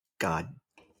God.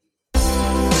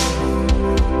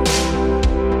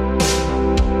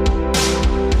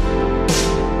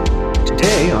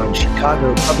 Today on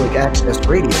Chicago Public Access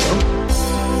Radio.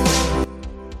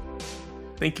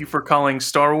 Thank you for calling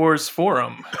Star Wars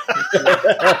Forum.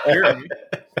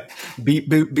 Beep,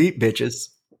 boop, beep, bitches.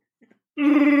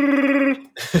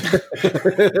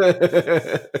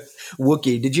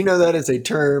 Wookiee. Did you know that is a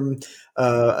term?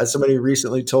 Somebody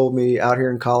recently told me out here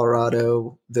in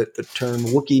Colorado that the term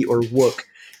Wookiee or Wook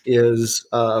is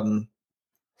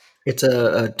it's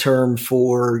a term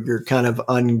for your kind of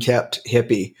unkept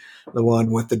hippie, the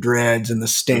one with the dreads and the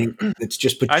stink. It's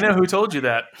just I know who told you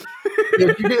that.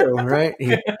 Yes, you do, right?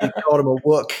 He called him a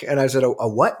Wook, and I said, "A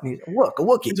what?" And a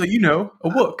Wookiee. So a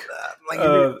Wook.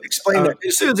 Explain it.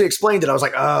 As soon as he explained it, I was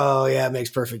like, "Oh, yeah, it makes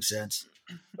perfect sense."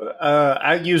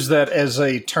 I use that as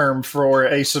a term for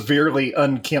a severely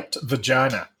unkempt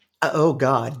vagina. Oh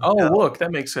God! Oh, Wook.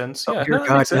 That makes sense. Yeah, dear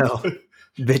God, no.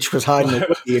 Bitch was hiding a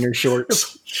Wookiee in her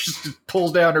shorts. Just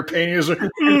pulls down her panties.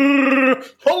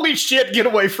 Holy shit! Get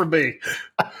away from me!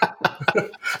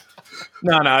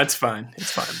 No, it's fine.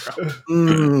 It's fine, bro.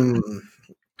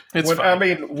 It's fine. I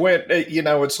mean, when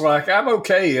it's like I'm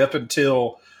okay up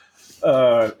until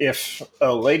if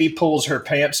a lady pulls her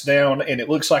pants down and it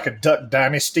looks like a Duck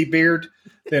Dynasty beard,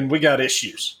 then we got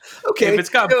issues. Okay, if it's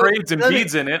got braids and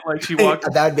beads in it, like she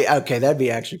walked, that'd be okay. That'd be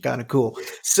actually kind of cool.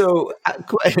 So,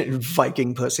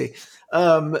 Viking pussy.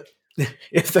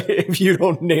 If you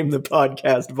don't name the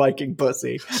podcast Viking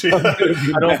Pussy,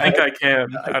 I don't think I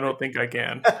can. I don't think I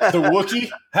can. The Wookiee?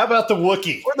 How about the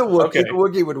Wookiee? Or the Wookiee. Okay. The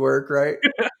Wookiee would work, right?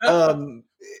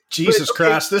 Jesus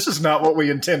Christ, this is not what we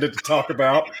intended to talk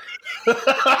about.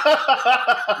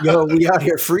 Yo, we out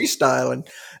here freestyling.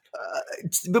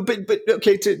 But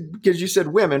okay, because you said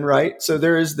women, right? So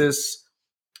there's this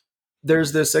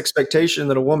expectation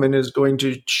that a woman is going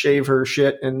to shave her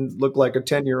shit and look like a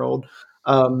 10-year-old.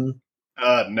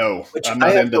 No, I'm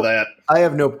not into that. I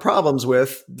have no problems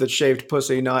with the shaved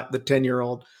pussy, not the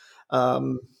 10-year-old. What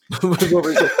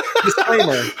was it?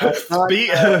 Disclaimer.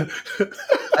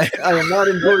 I am not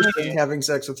endorsing having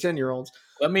sex with 10-year-olds.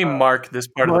 Let me mark this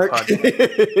part of the podcast.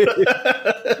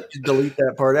 Delete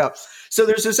that part out. So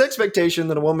there's this expectation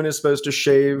that a woman is supposed to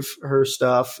shave her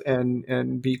stuff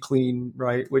and be clean,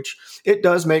 right? Which it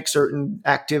does make certain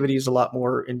activities a lot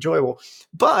more enjoyable.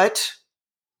 But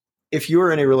if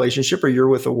you're in a relationship or you're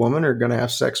with a woman or going to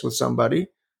have sex with somebody,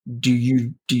 do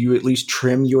you at least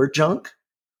trim your junk?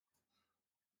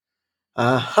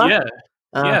 Yeah.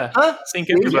 I think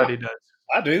everybody does.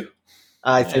 I do.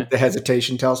 I think the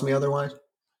hesitation tells me otherwise.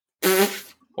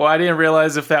 Well, I didn't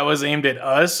realize if that was aimed at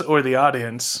us or the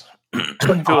audience. If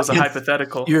it was a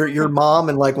hypothetical. Your mom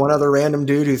and like one other random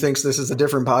dude who thinks this is a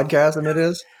different podcast than it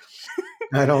is.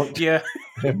 I don't. Yeah.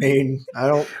 I mean, I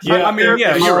don't. Yeah, I mean,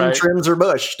 yeah, you're right. Trims her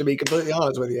bush, to be completely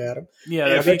honest with you, Adam. Yeah,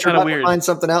 that'd be kind of weird. Find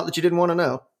something out that you didn't want to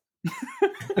know.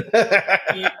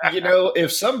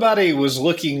 If somebody was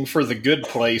looking for the good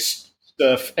place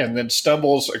stuff and then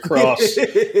stumbles across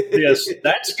this,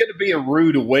 that's going to be a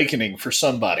rude awakening for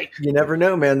somebody. You never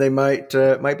know, man. They might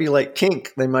be like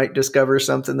kink. They might discover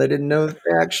something they didn't know they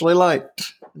actually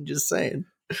liked. I'm just saying.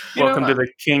 Welcome to the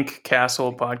Kink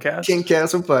Castle podcast. Kink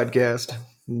Castle podcast.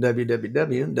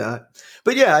 www.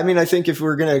 But yeah, I mean, I think if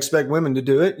we're going to expect women to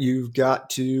do it, you've got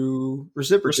to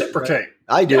reciprocate. Right?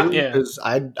 I do, because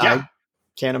I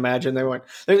can't imagine they won't.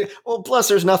 Well, plus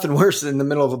there's nothing worse in the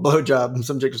middle of a blowjob and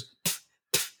some chick goes,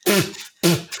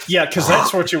 yeah, because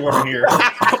that's what you want to hear.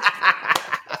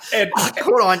 And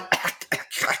hold on.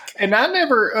 And I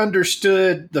never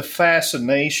understood the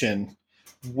fascination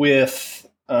with.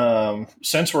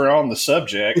 Since we're on the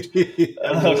subject,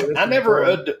 I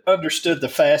never understood the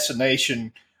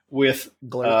fascination with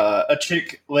a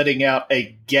chick letting out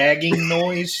a gagging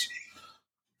noise.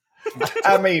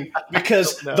 I mean,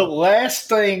 because the last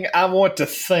thing I want to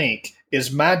think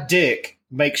is my dick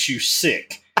makes you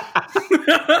sick.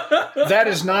 That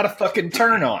is not a fucking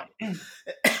turn on.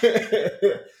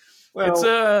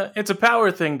 Well, it's a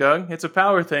power thing, Doug. It's a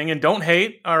power thing, and don't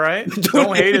hate. All right,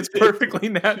 don't hate. It's perfectly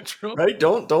natural, right?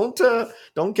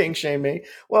 Don't kink shame me.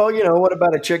 Well, what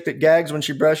about a chick that gags when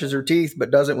she brushes her teeth but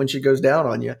doesn't when she goes down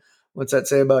on you? What's that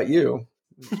say about you?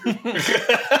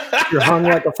 You're hung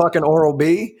like a fucking Oral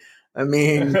B. I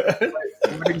mean, what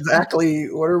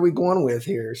are we going with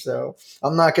here? So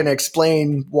I'm not going to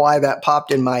explain why that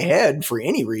popped in my head for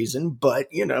any reason,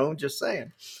 but just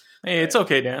saying. Hey, it's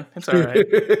okay, Dan. It's all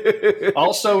right.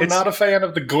 Also, not a fan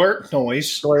of the glurk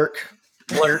noise. Glurk.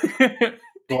 Glurk.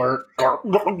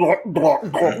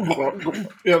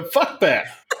 Yeah, fuck that.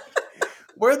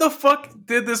 Where the fuck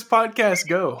did this podcast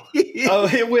go? Oh,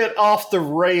 it went off the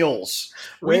rails.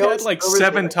 We had Rails like over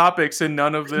 7 there. topics, and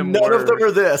none of them None were. of them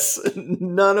are this.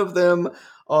 None of them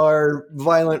are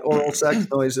violent oral sex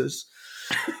noises.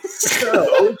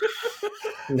 So,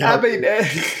 I mean,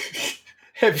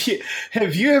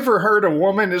 have you ever heard a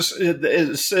woman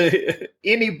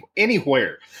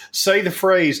anywhere say the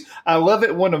phrase, "I love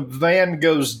it when a man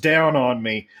goes down on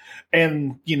me,"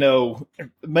 and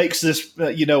makes this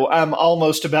I'm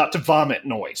almost about to vomit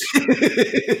noise?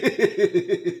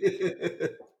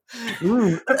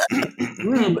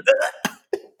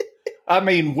 I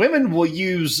mean, women will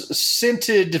use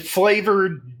scented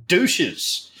flavored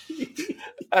douches.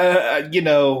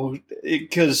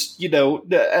 Because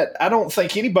I don't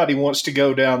think anybody wants to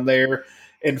go down there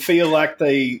and feel like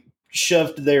they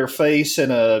shoved their face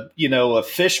in a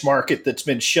fish market that's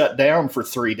been shut down for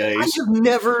 3 days. I have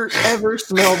never ever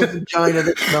smelled a vagina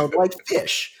that smelled like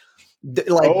fish.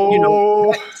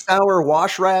 Sour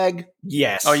wash rag.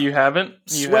 Yes. Oh, you haven't?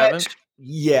 You Sweat. haven't?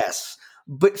 Yes.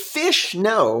 But fish,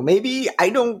 no. Maybe I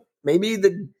don't. Maybe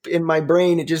in my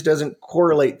brain it just doesn't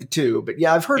correlate the two. But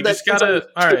yeah, I've heard You that. just gotta.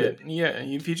 All right. Yeah.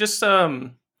 If you just date a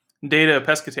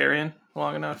pescatarian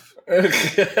long enough.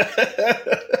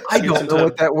 I don't know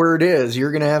what that word is.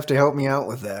 You're gonna have to help me out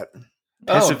with that.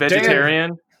 It's a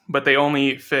vegetarian, but they only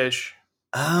eat fish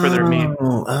for their meat.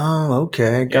 Oh,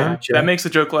 okay, gotcha. Yeah, that makes the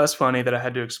joke less funny that I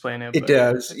had to explain it. It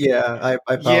does. Yeah,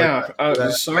 I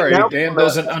sorry, now, Dan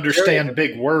doesn't understand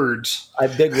big words.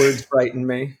 Big words frighten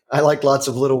me. I like lots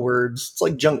of little words. It's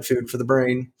like junk food for the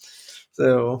brain.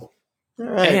 So, all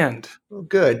right. And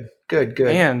good.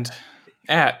 And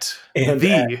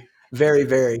very,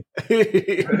 very.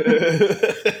 The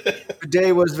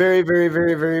day was very, very,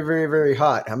 very, very, very, very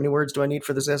hot. How many words do I need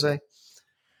for this essay?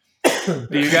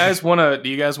 Do you guys want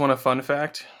a fun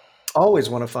fact? Always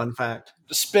want a fun fact.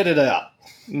 Spit it out.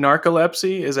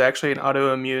 Narcolepsy is actually an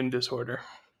autoimmune disorder.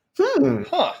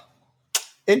 Huh.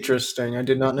 Interesting. I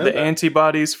did not know the that.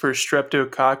 antibodies for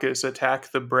streptococcus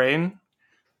attack the brain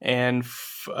and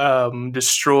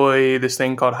destroy this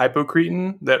thing called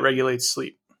hypocretin that regulates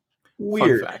sleep.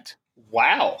 Weird. Fun fact.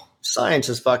 Wow. Science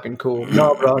is fucking cool.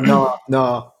 No, bro.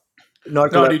 No. No,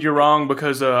 dude, you're wrong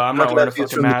because I'm not wearing a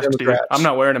fucking mask, dude. I'm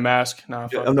not wearing a mask. No,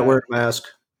 I'm not wearing a mask.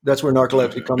 That's where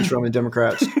narcolepsy comes from in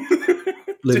Democrats.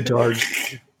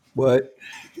 Libtards. What?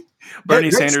 Bernie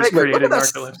Sanders created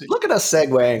narcolepsy. Look at us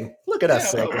segueing.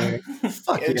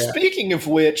 Fuck And yeah. speaking of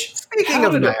which, Speaking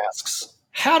of masks.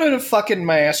 How did a fucking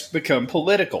mask become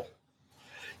political?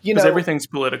 Because everything's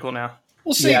political now.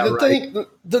 Well, see, Yeah, thing,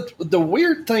 the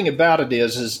weird thing about it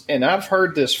is, and I've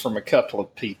heard this from a couple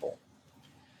of people.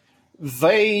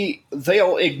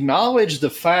 They'll acknowledge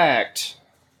the fact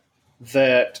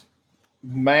that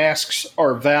masks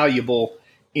are valuable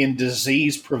in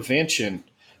disease prevention,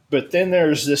 but then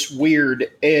there's this weird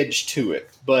edge to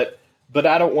it. But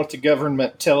I don't want the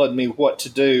government telling me what to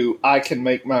do. I can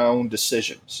make my own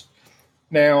decisions.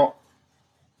 Now,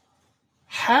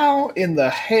 how in the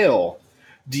hell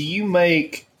do you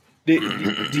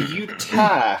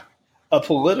tie a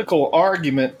political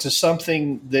argument to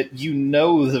something that you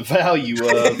know the value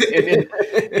of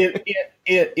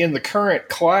in the current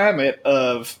climate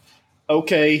of,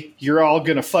 okay, you're all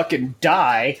going to fucking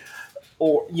die,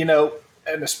 or,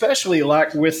 and especially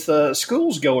like with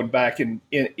schools going back in,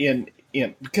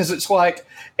 because it's like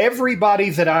everybody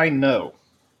that I know,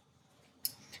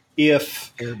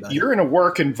 if you're in a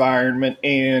work environment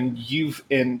and you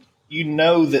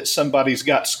know that somebody's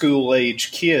got school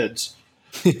age kids,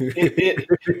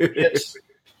 it's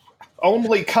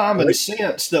only common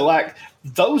sense that like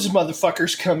those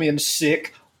motherfuckers come in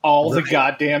sick all the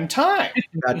goddamn time.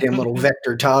 Goddamn little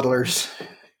vector toddlers.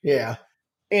 Yeah.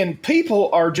 And people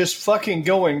are just fucking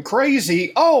going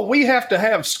crazy. Oh, we have to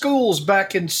have schools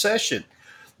back in session.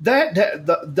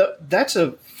 That's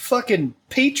a fucking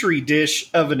petri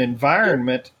dish of an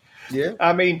environment. Yeah.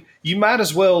 I mean, you might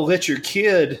as well let your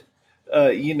kid,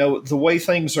 the way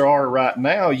things are right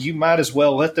now, you might as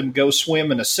well let them go swim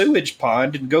in a sewage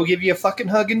pond and go give you a fucking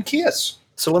hug and kiss.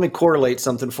 So let me correlate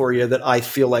something for you that I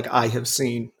feel like I have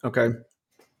seen. Okay.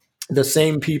 The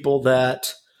same people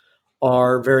that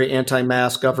are very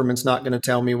anti-mask, government's not going to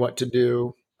tell me what to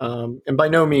do. And by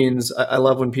no means, I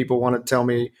love when people want to tell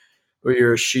me, well,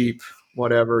 you're a sheep,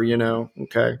 whatever,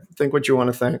 okay, think what you want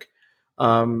to think.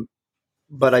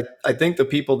 But I think the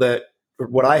people that,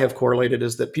 what I have correlated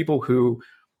is that people who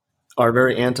are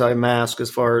very anti-mask as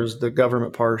far as the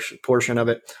government portion of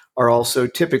it are also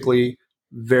typically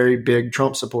very big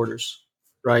Trump supporters,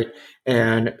 right?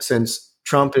 And since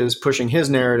Trump is pushing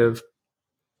his narrative,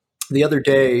 the other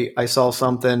day I saw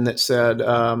something that said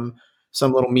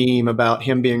some little meme about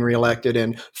him being reelected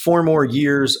and 4 more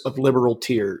years of liberal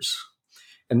tears.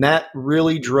 And that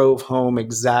really drove home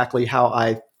exactly how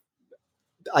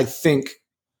I think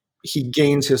he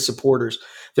gains his supporters.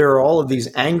 There are all of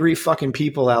these angry fucking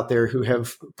people out there who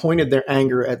have pointed their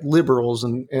anger at liberals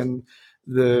and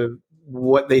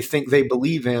what they think they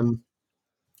believe in.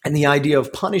 And the idea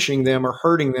of punishing them or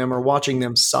hurting them or watching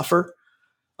them suffer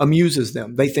amuses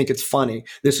them. They think it's funny.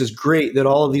 This is great that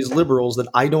all of these liberals that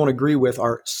I don't agree with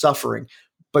are suffering,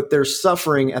 but they're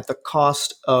suffering at the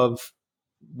cost of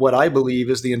what I believe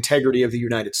is the integrity of the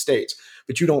United States.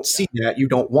 But you don't see that. You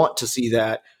don't want to see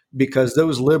that because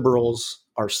those liberals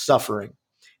are suffering.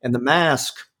 And the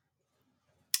mask,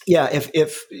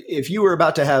 if you were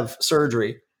about to have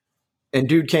surgery and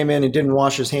dude came in and didn't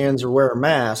wash his hands or wear a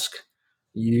mask,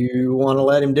 you want to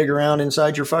let him dig around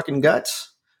inside your fucking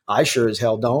guts? I sure as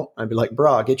hell don't. I'd be like,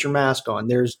 bro, get your mask on.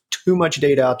 There's too much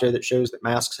data out there that shows that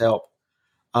masks help.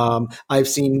 I've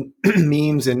seen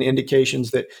memes and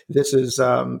indications that this is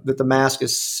that the mask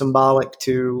is symbolic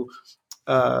to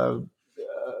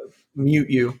mute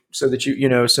you, so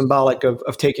that symbolic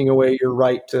of taking away your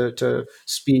right to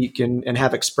speak and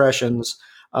have expressions,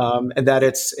 and that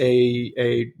it's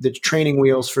the training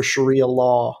wheels for Sharia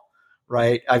law.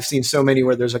 Right. I've seen so many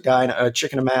where there's a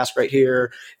chick in a mask right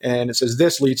here, and it says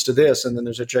this leads to this, and then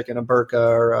there's a chick in a burqa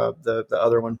or the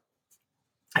other one.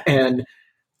 And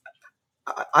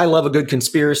I love a good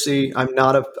conspiracy. I'm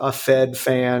not a Fed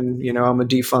fan. I'm a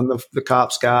defund the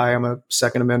cops guy. I'm a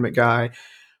Second Amendment guy,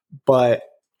 but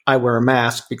I wear a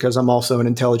mask because I'm also an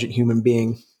intelligent human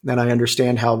being and I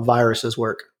understand how viruses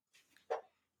work.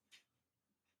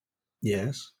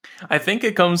 Yes. I think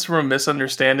it comes from a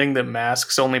misunderstanding that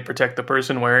masks only protect the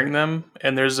person wearing them.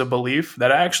 And there's a belief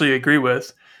that I actually agree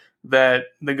with, that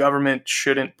the government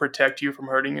shouldn't protect you from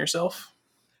hurting yourself.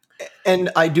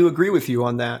 And I do agree with you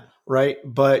on that, right?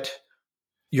 But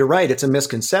you're right. It's a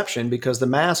misconception because the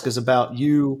mask is about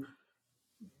you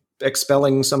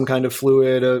expelling some kind of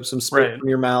fluid, some spit from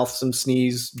your mouth, some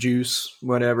sneeze, juice,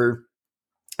 whatever,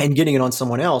 and getting it on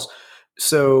someone else.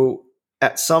 So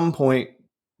at some point,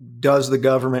 does the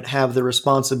government have the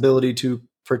responsibility to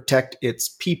protect its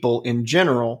people in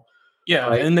general? Yeah,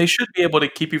 right? And they should be able to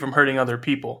keep you from hurting other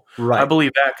people. Right. I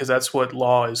believe that because that's what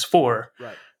law is for.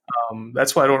 Right.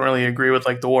 That's why I don't really agree with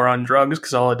the war on drugs,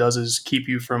 because all it does is keep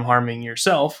you from harming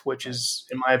yourself, which is,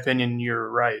 in my opinion, you're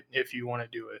right if you want to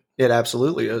do it. It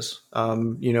absolutely is. A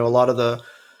lot of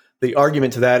the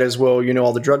argument to that is, well,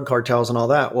 all the drug cartels and all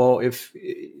that. Well, if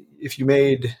you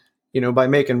made, by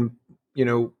making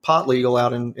pot legal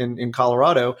out in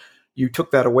Colorado, you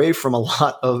took that away from a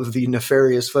lot of the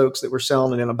nefarious folks that were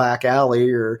selling it in a back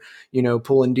alley or,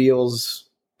 pulling deals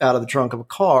out of the trunk of a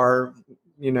car.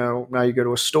 Now you go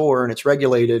to a store and it's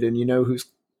regulated and who's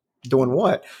doing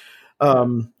what.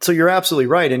 So you're absolutely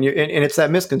right. And it's that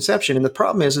misconception. And the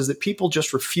problem is that people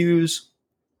just refuse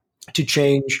to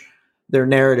change their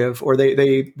narrative, or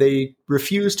they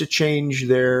refuse to change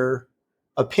their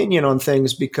opinion on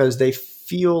things because I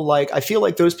feel like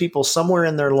those people somewhere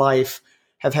in their life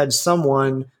have had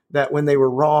someone that when they were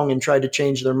wrong and tried to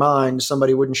change their mind,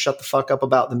 somebody wouldn't shut the fuck up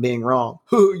about them being wrong.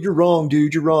 Oh, you're wrong,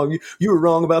 dude. You're wrong. You were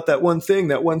wrong about that one thing,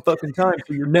 that one fucking time.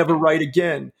 So you're never right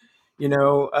again.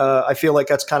 I feel like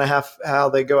that's kind of how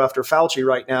they go after Fauci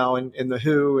right now in the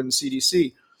WHO and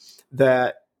CDC,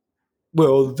 that,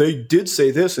 well, they did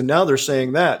say this and now they're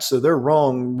saying that. So they're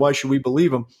wrong. Why should we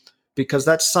believe them? Because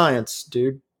that's science,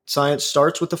 dude. Science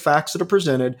starts with the facts that are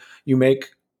presented. You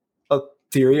make a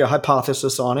theory, a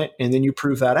hypothesis on it, and then you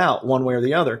prove that out one way or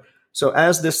the other. So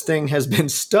as this thing has been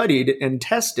studied and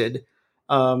tested,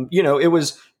 it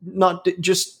was not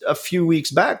just a few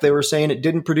weeks back, they were saying it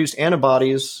didn't produce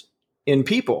antibodies in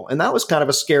people. And that was kind of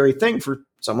a scary thing for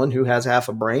someone who has half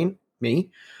a brain,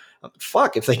 me.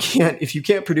 Fuck, if you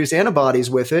can't produce antibodies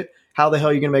with it, how the hell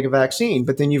are you going to make a vaccine?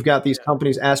 But then you've got these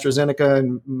companies, AstraZeneca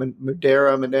and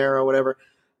Moderna, whatever.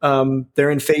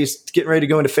 They're getting ready to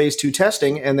go into phase 2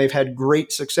 testing, and they've had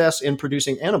great success in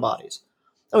producing antibodies.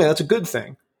 I mean, that's a good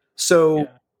thing. So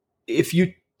if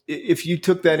you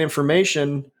took that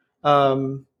information,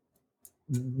 then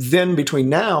between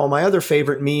now, my other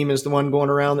favorite meme is the one going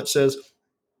around that says,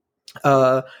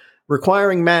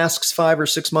 requiring masks 5 or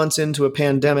 6 months into a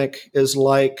pandemic is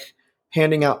like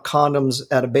handing out condoms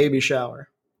at a baby shower.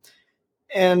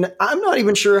 And I'm not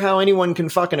even sure how anyone can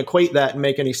fucking equate that and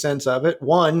make any sense of it.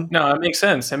 No, it makes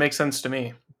sense. It makes sense to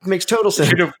me. Makes total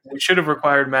sense We should have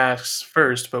required masks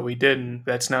first, but we didn't.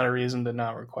 That's not a reason to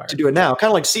not require to do it now. Kind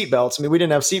of like seatbelts. I mean, we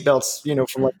didn't have seatbelts,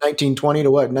 from like 1920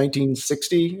 to what,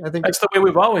 1960, I think. That's the way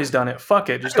we've always done it. Fuck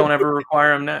it. Just don't ever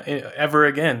require them ever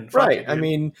again. Fuck Right. it, I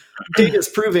mean, data is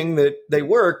proving that they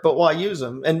work, but why use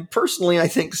them? And personally, I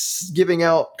think giving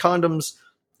out condoms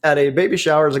at a baby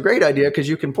shower is a great idea because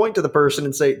you can point to the person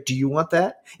and say, "Do you want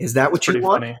that? Is that what you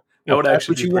want?" Funny. That would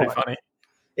actually be pretty funny.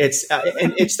 It's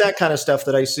and it's that kind of stuff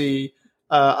that I see.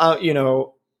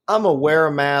 I'm a wear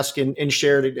a mask in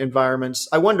shared environments.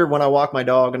 I wonder when I walk my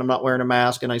dog and I'm not wearing a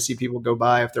mask and I see people go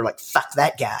by if they're like, "Fuck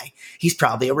that guy. He's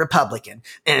probably a Republican."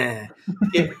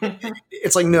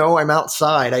 It's like, no, I'm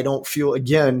outside. I don't feel,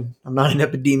 again, I'm not an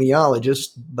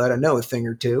epidemiologist, but I know a thing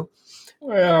or two.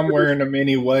 Well, I'm wearing them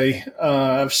anyway.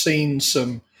 I've seen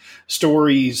some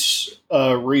stories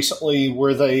recently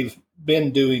where they've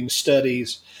been doing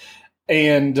studies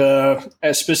and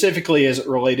specifically as it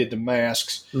related to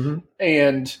masks. Mm-hmm.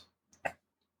 And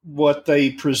what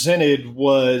they presented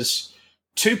was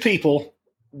two people,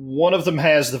 one of them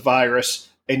has the virus,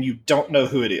 and you don't know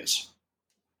who it is.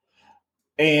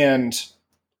 And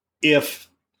if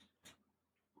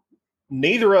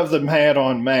neither of them had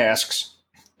on masks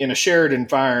in a shared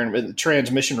environment, the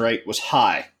transmission rate was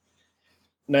high.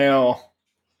 Now,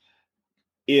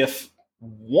 if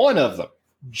one of them,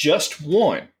 just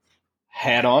one,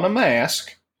 had on a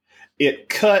mask, it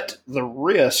cut the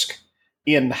risk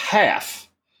in half.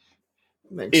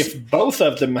 If both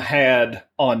of them had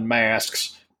on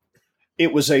masks,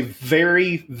 it was a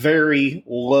very, very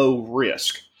low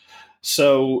risk.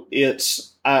 So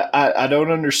I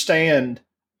don't understand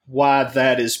why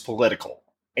that is political.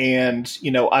 And,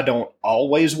 I don't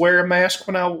always wear a mask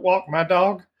when I walk my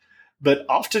dog, but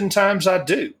oftentimes I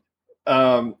do.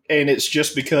 And it's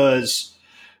just because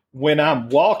when I'm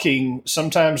walking,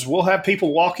 sometimes we'll have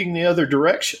people walking the other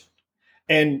direction.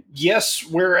 And yes,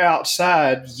 we're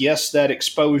outside. Yes, that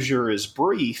exposure is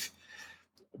brief.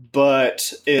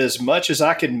 But as much as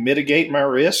I can mitigate my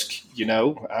risk,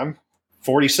 I'm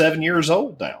 47 years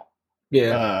old now.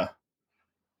 Yeah.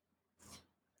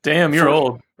 Damn, you're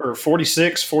old. Or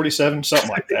 46, 47, something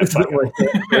like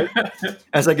that.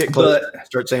 As I get close, I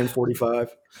start saying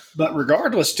 45. But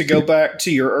regardless, to go back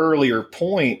to your earlier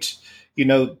point,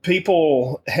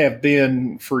 people have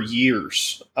been for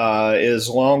years, as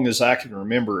long as I can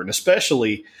remember, and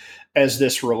especially as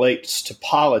this relates to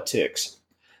politics,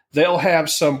 they'll have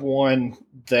someone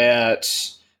that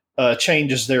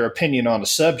changes their opinion on a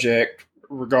subject,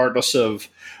 regardless of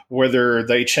whether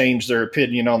they change their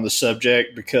opinion on the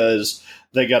subject because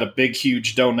they got a big,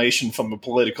 huge donation from a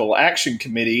political action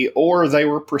committee or they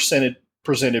were presented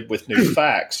with new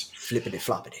facts. Flippity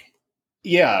floppity.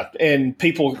 Yeah, and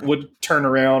people would turn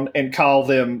around and call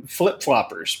them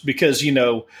flip-floppers because,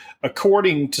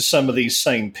 according to some of these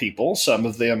same people, some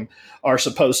of them are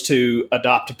supposed to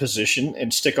adopt a position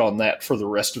and stick on that for the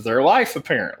rest of their life,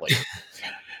 apparently.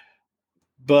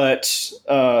 But,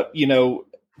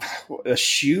 a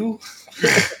shoe?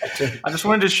 I just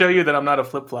wanted to show you that I'm not a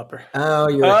flip-flopper.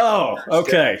 Oh,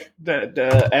 okay.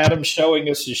 Adam's showing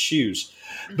us his shoes.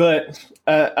 But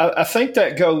I think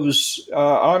that goes,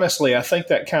 honestly, I think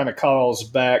that kind of calls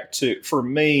back to, for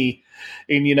me,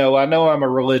 and, I know I'm a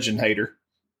religion hater.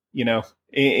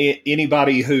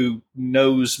 Anybody who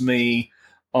knows me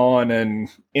on an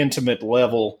intimate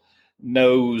level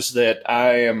knows that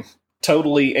I am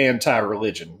totally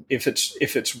anti-religion. If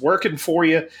it's working for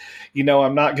you,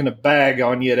 I'm not going to bag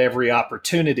on you at every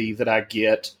opportunity that I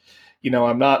get.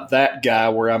 I'm not that guy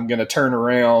where I'm going to turn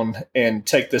around and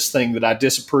take this thing that I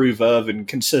disapprove of and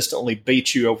consistently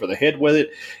beat you over the head with it.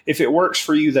 If it works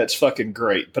for you, that's fucking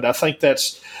great. But I think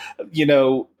that's,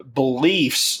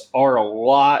 beliefs are a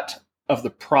lot of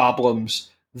the problems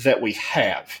that we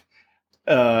have,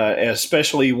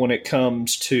 especially when it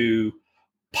comes to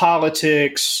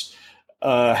politics,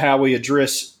 how we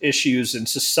address issues in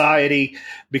society,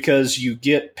 because you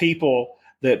get people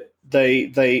that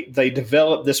they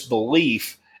develop this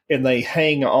belief and they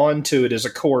hang on to it as a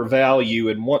core value.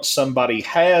 And once somebody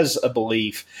has a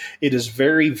belief, it is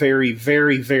very, very,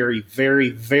 very, very, very,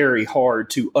 very hard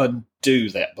to undo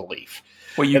that belief.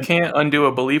 Well, you can't undo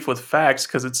a belief with facts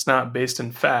because it's not based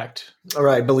in fact. All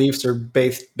right. Beliefs are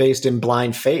based in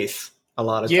blind faith a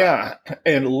lot of times. Yeah.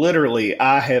 And literally,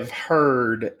 I have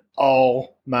heard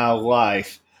all my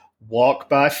life, walk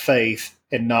by faith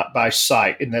and not by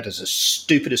sight. And that is the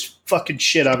stupidest fucking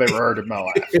shit I've ever heard in my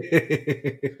life.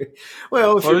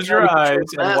 Well, close your eyes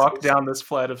and walk down this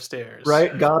flight of stairs.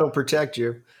 Right? God will protect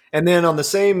you. And then on the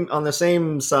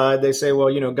same side, they say,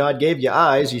 well, God gave you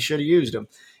eyes. You should have used them.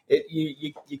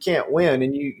 You can't win.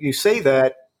 And you say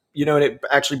that and it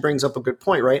actually brings up a good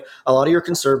point, right? A lot of your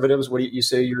conservatives, what do you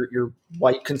say? You're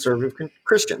white conservative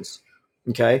Christians.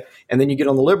 Okay. And then you get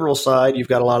on the liberal side, you've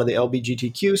got a lot of the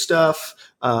LGBTQ stuff,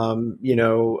 a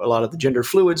lot of the gender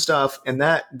fluid stuff. And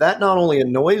that not only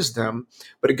annoys them,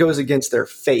 but it goes against their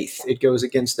faith. It goes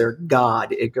against their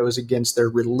God. It goes against their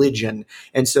religion.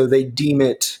 And so they deem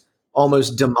it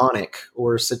almost demonic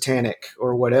or satanic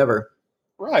or whatever.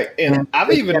 Right. And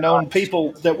I've even known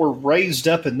people that were raised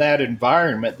up in that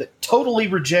environment that totally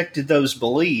rejected those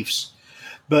beliefs.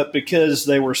 But because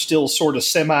they were still sort of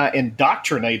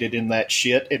semi-indoctrinated in that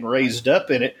shit and raised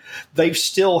up in it, they've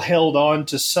still held on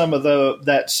to some of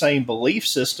that same belief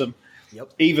system,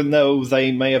 even though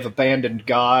they may have abandoned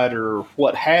God or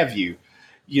what have you.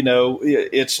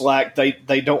 It's like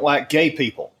they don't like gay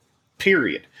people,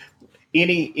 period.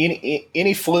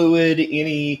 Any fluid,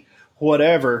 any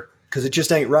whatever. Because it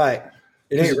just ain't right.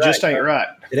 It just ain't right.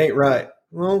 It ain't right.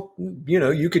 Well,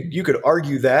 you could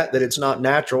argue that it's not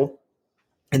natural.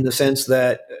 In the sense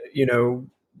that,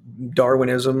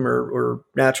 Darwinism or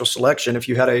natural selection, if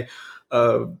you had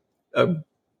a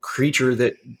creature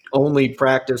that only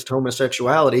practiced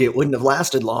homosexuality, it wouldn't have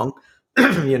lasted long.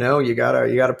 You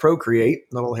gotta procreate.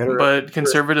 But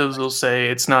conservatives will say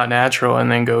it's not natural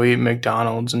and then go eat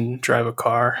McDonald's and drive a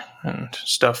car and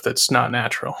stuff that's not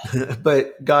natural.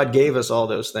 But God gave us all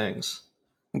those things.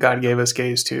 God gave us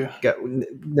gays too.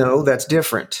 No, that's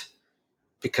different.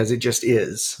 Because it just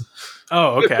is.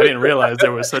 Oh, okay. I didn't realize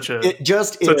there was such an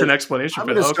explanation. I'm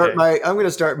going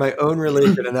to start my own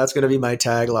religion, and that's going to be my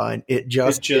tagline. It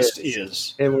just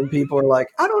is. And when people are like,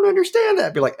 "I don't understand that,"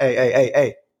 I'd be like,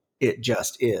 "Hey, it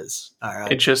just is." All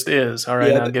right. It just is. All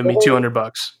right. Now give me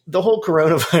 $200. The whole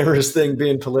coronavirus thing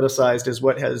being politicized is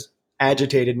what has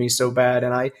agitated me so bad,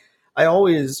 and I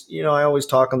always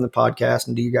talk on the podcast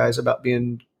and to you guys about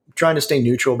trying to stay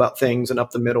neutral about things and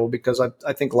up the middle, because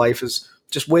I think life is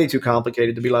just way too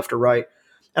complicated to be left or right.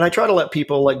 And I try to let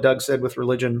people, like Doug said with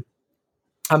religion,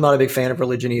 I'm not a big fan of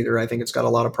religion either. I think it's got a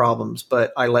lot of problems,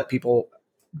 but I let people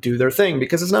do their thing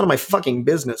because it's none of my fucking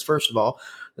business, first of all,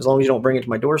 as long as you don't bring it to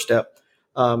my doorstep.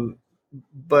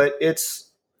 But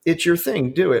it's your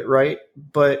thing. Do it, right?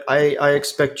 But I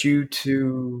expect you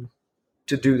to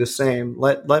do the same.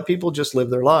 Let people just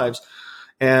live their lives.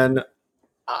 And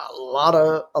a lot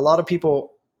of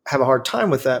people have a hard time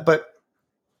with that, but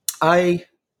I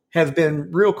have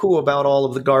been real cool about all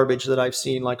of the garbage that I've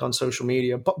seen, like on social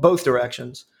media, both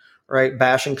directions, right?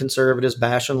 Bashing conservatives,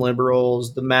 bashing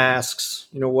liberals, the masks,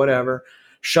 whatever.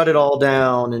 Shut it all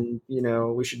down, and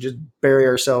we should just bury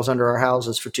ourselves under our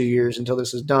houses for 2 years until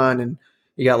this is done. And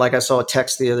you got, like, I saw a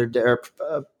text the other day, or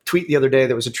a tweet the other day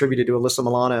that was attributed to Alyssa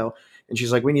Milano. And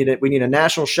she's like, we need a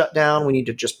national shutdown. We need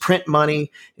to just print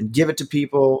money and give it to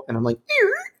people. And I'm like,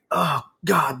 oh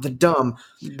God, the dumb.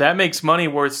 That makes money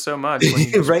worth so much.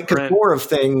 Right? Because more of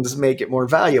things make it more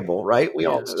valuable, right? We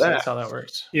all know that. That's how that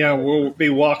works. Yeah, we'll be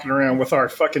walking around with our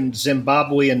fucking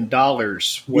Zimbabwean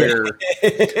dollars where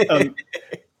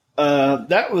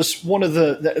that was one of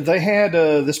they had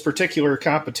this particular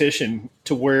competition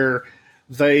to where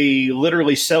they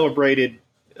literally celebrated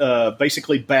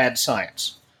basically bad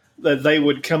science. That they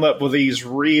would come up with these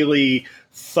really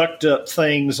fucked up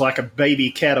things like a baby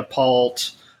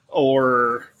catapult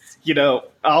or,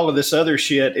 all of this other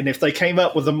shit. And if they came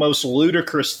up with the most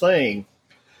ludicrous thing,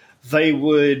 they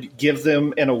would give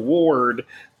them an award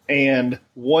and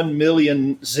 1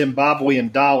 million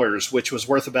Zimbabwean dollars, which was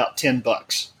worth about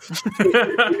 $10.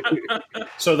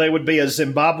 So they would be a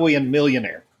Zimbabwean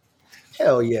millionaire.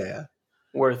 Hell yeah.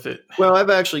 Worth it. Well, I've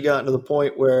actually gotten to the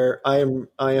point where I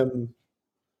am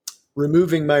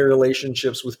removing my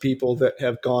relationships with people that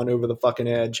have gone over the fucking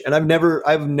edge. And I've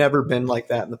never been like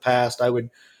that in the past. I would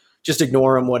just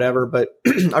ignore them, whatever. But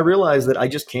I realize that I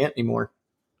just can't anymore.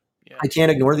 Yeah. I can't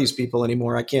ignore these people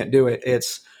anymore. I can't do it.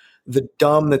 It's the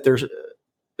dumb that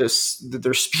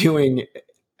they're spewing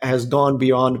has gone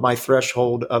beyond my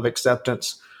threshold of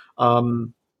acceptance.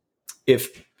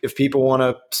 If people want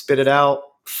to spit it out,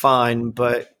 fine.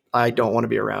 But I don't want to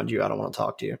be around you. I don't want to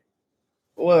talk to you.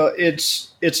 Well, it's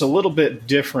a little bit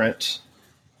different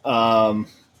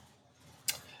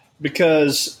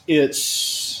because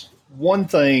it's one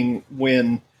thing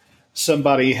when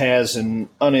somebody has an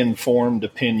uninformed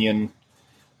opinion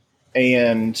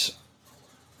and,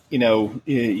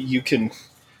 you can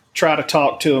try to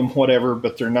talk to them, whatever,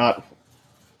 but they're not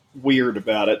weird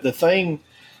about it. The thing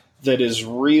that is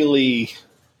really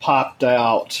popped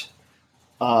out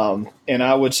and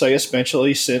I would say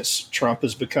especially since Trump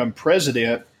has become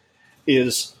president,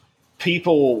 is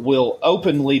people will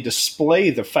openly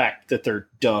display the fact that they're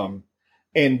dumb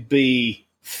and be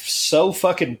so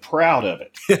fucking proud of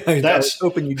it. I was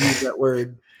hoping you'd use that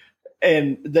word.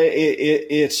 And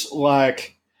it's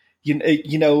like,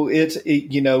 there's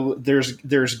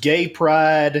gay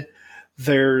pride,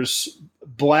 there's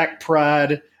black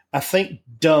pride. I think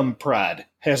dumb pride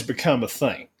has become a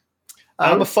thing.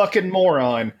 I'm a fucking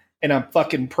moron, and I'm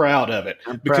fucking proud of it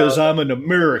because I'm an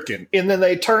American. And then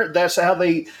that's how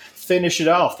they finish it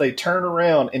off. They turn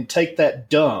around and take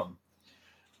that dumb.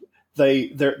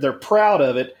 They're proud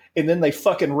of it, and then they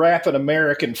fucking wrap an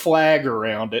American flag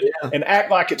around it and act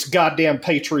like it's goddamn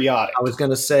patriotic. I was going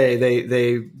to say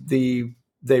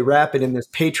they wrap it in this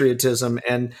patriotism,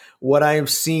 and what I have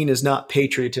seen is not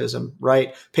patriotism,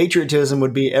 right? Patriotism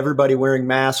would be everybody wearing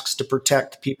masks to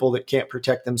protect people that can't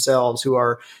protect themselves, who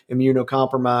are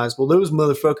immunocompromised. Well, those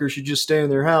motherfuckers should just stay in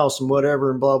their house and whatever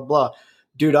and blah, blah.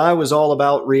 Dude, I was all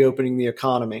about reopening the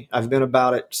economy. I've been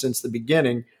about it since the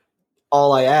beginning.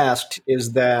 All I asked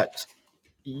is that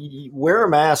wear a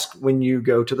mask when you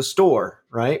go to the store,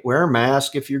 right? Wear a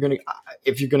mask if you're going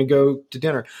to go to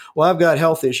dinner. Well, I've got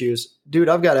health issues. Dude,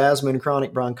 I've got asthma and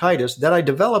chronic bronchitis that I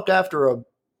developed after a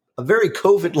very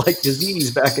COVID-like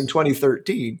disease back in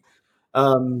 2013.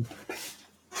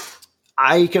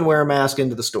 I can wear a mask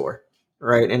into the store,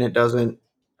 right? And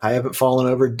I haven't fallen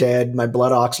over dead. My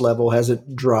blood ox level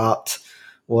hasn't dropped,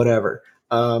 whatever.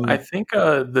 I think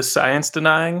the science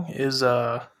denying is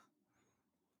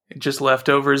just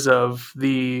leftovers of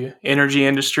the energy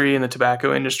industry and the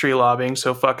tobacco industry lobbying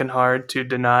so fucking hard to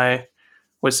deny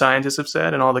what scientists have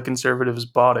said, and all the conservatives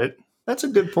bought it. That's a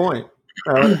good point.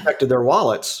 It affected their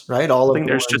wallets, right? I think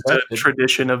there's just a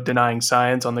tradition of denying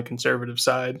science on the conservative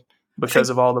side because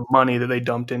of all the money that they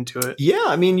dumped into it. Yeah,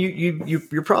 I mean,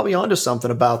 you're probably onto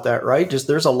something about that, right? Just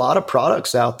there's a lot of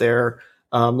products out there.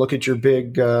 Look at your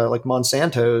big like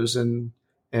Monsanto's and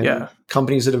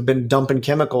companies that have been dumping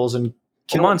chemicals and.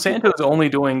 Monsanto's only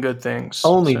doing good things.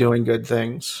 Doing good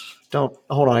things. Hold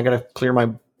on. I got to clear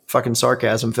my fucking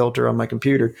sarcasm filter on my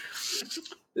computer.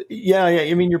 Yeah.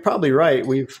 I mean, you're probably right.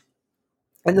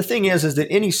 And the thing is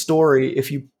that any story, if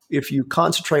you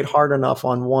concentrate hard enough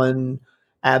on one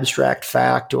abstract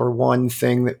fact or one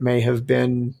thing that may have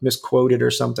been misquoted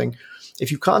or something,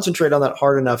 if you concentrate on that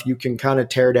hard enough, you can kind of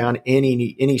tear down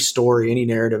any story, any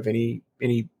narrative,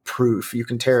 any proof. You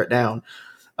can tear it down.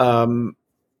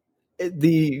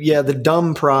 The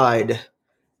dumb pride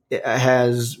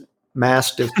has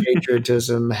masked of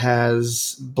patriotism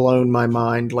has blown my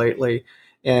mind lately.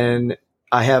 And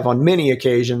I have on many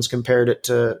occasions compared it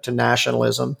to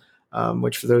nationalism,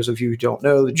 which for those of you who don't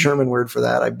know, the German word for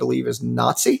that, I believe, is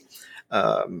Nazi,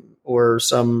 or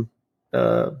some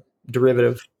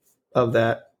derivative of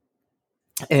that.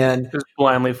 And just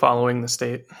blindly following the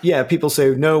state. Yeah, people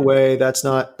say, no way, that's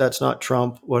not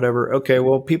Trump, whatever. Okay,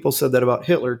 well, people said that about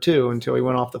Hitler too until he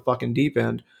went off the fucking deep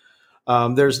end.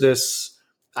 There's this,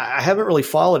 I haven't really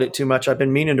followed it too much. I've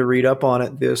been meaning to read up on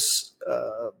it, this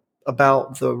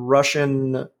about the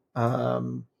Russian,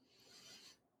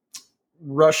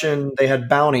 they had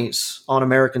bounties on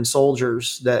American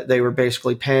soldiers that they were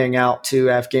basically paying out to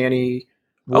Afghani.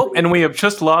 Oh, and we have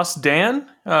just lost Dan.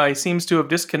 He seems to have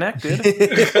disconnected.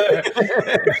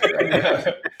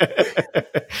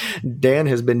 Dan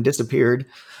has been disappeared.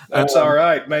 That's all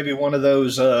right. Maybe one of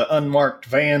those unmarked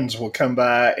vans will come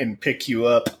by and pick you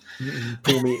up.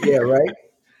 Pull me. Yeah, right.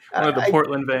 One of the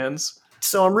Portland vans.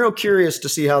 So I'm real curious to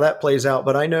see how that plays out.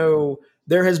 But I know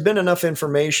there has been enough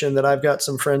information that I've got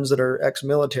some friends that are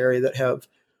ex-military that have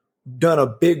done a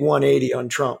big 180 on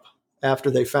Trump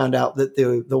after they found out that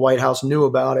the White House knew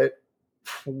about it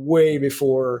way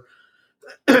before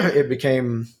it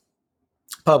became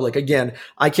public. Again,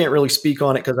 I can't really speak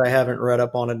on it because I haven't read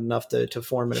up on it enough to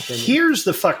form an opinion. Here's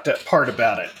the fucked up part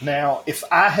about it. Now, if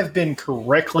I have been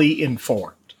correctly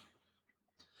informed,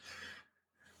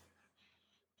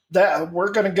 that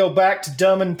we're going to go back to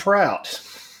dumb and proud.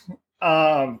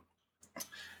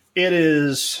 It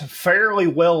is fairly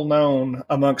well known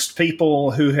amongst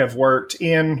people who have worked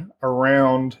in,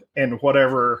 around, and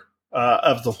whatever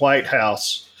of the White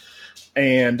House.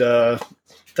 And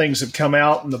things have come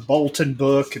out in the Bolton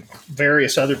book and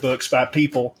various other books by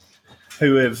people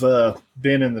who have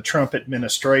been in the Trump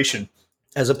administration.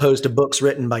 As opposed to books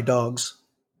written by dogs.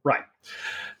 Right.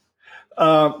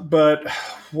 But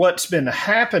what's been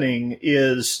happening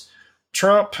is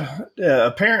Trump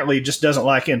apparently just doesn't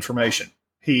like information.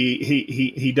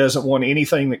 He doesn't want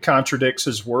anything that contradicts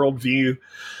his worldview.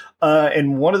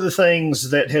 And one of the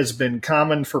things that has been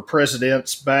common for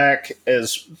presidents back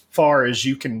as far as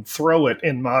you can throw it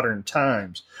in modern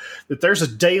times, that there's a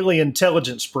daily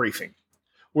intelligence briefing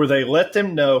where they let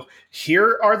them know,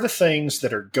 here are the things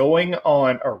that are going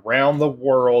on around the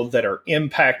world that are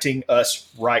impacting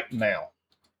us right now.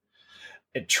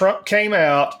 And Trump came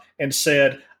out and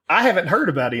said, I haven't heard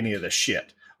about any of this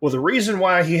shit. Well, the reason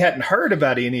why he hadn't heard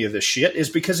about any of this shit is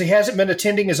because he hasn't been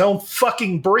attending his own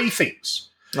fucking briefings.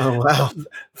 Oh, wow.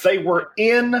 They were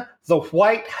in the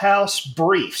White House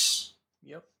briefs.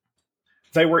 Yep.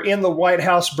 They were in the White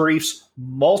House briefs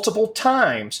multiple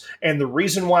times. And the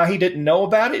reason why he didn't know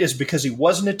about it is because he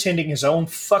wasn't attending his own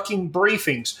fucking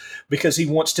briefings because he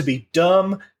wants to be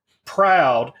dumb,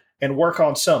 proud, and work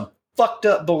on some fucked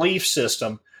up belief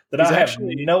system that I have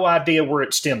no idea where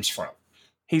it stems from.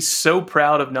 He's so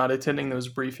proud of not attending those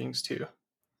briefings too.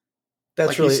 That's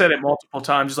like really, he said it multiple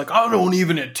times. He's like, I don't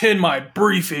even attend my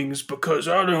briefings because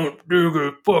I don't do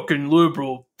a fucking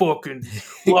liberal fucking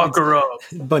lock her up.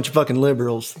 a bunch of fucking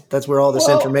liberals. That's where all this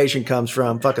information comes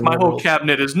from. Fucking my liberals. whole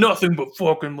cabinet is nothing but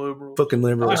fucking liberals. Fucking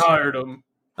liberals. I hired them.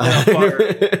 And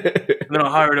then I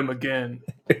hired him again.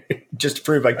 Just to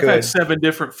prove I could. I've had 7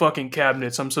 different fucking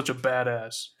cabinets. I'm such a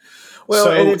badass. Well,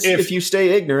 So and if you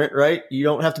stay ignorant, right, you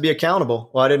don't have to be accountable.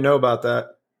 Well, I didn't know about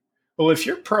that. Well, if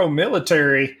you're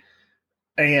pro-military,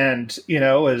 and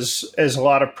as a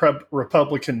lot of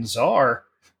Republicans are,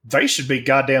 they should be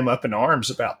goddamn up in arms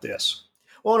about this.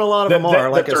 Well, and a lot of them are,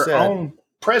 like I said. Their own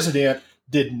president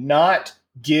did not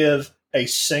give a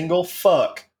single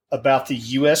fuck about the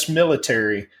U.S.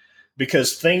 military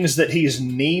because things that he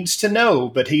needs to know,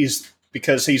 but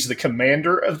because he's the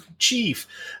commander-in-chief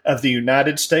of the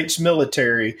United States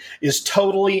military, is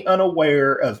totally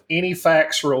unaware of any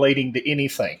facts relating to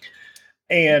anything.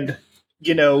 And,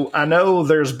 I know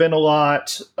there's been a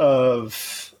lot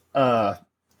of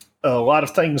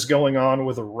things going on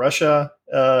with the Russia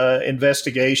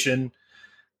investigation,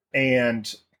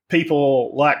 and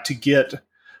people like to get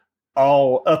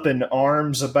all up in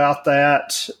arms about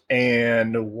that.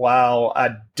 And while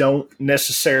I don't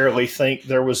necessarily think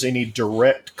there was any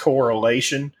direct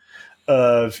correlation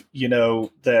of,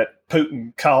 that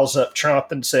Putin calls up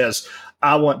Trump and says,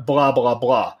 I want blah, blah,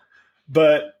 blah.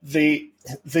 But the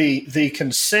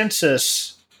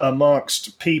consensus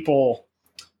amongst people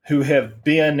who have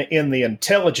been in the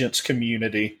intelligence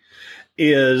community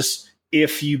is,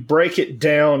 if you break it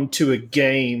down to a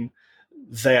game,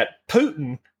 that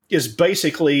Putin is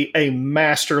basically a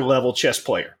master level chess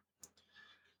player,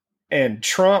 and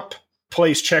Trump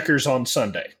plays checkers on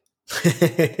Sunday.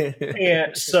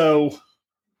 And so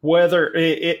whether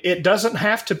it doesn't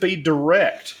have to be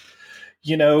direct,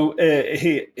 you've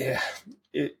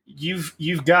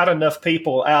got enough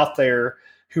people out there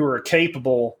who are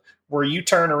capable where you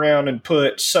turn around and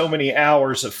put so many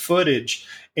hours of footage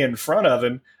in front of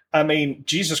him. I mean,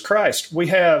 Jesus Christ, we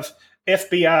have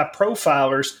FBI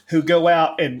profilers who go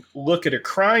out and look at a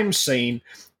crime scene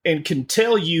and can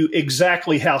tell you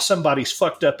exactly how somebody's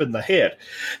fucked up in the head.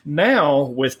 Now,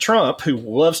 with Trump, who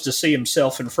loves to see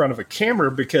himself in front of a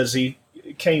camera because he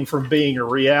came from being a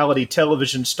reality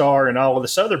television star and all of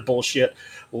this other bullshit,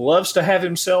 loves to have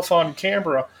himself on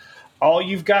camera. All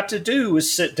you've got to do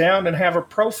is sit down and have a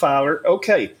profiler.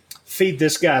 Okay, feed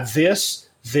this guy this,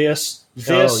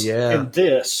 and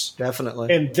this.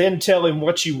 Definitely. And then tell him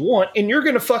what you want, and you're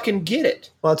going to fucking get it.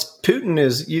 Well, Putin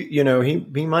is,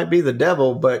 he might be the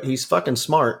devil, but he's fucking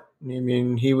smart. I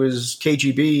mean, he was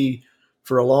KGB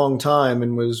for a long time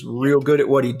and was real good at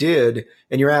what he did.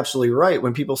 And you're absolutely right.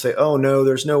 When people say, oh, no,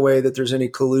 there's no way that there's any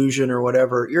collusion or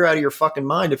whatever, you're out of your fucking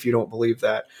mind if you don't believe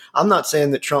that. I'm not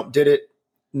saying that Trump did it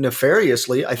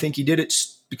nefariously. I think he did it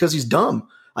because he's dumb.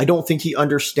 I don't think he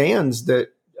understands that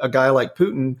a guy like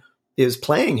Putin is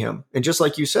playing him. And just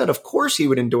like you said, of course he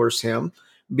would endorse him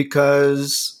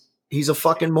because he's a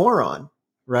fucking moron,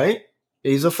 right?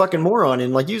 He's a fucking moron.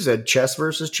 And like you said, chess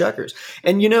versus checkers.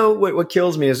 And what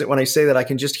kills me is that when I say that, I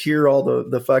can just hear all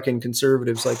the fucking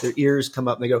conservatives, like their ears come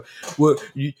up and they go, well,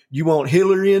 you want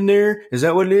Hillary in there? Is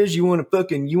that what it is? You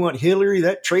want Hillary,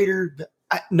 that traitor?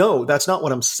 No, that's not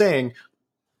what I'm saying.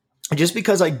 Just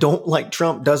because I don't like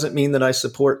Trump doesn't mean that I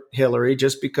support Hillary.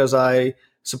 Just because I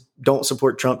don't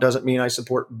support Trump doesn't mean I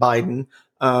support Biden.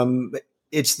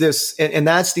 It's this, and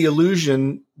that's the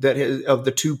illusion of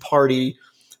the two-party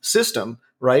system,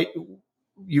 right?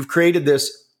 You've created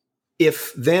this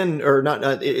if then or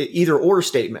not either or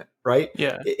statement, right?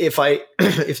 Yeah. If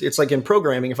it's like in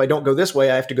programming, if I don't go this way,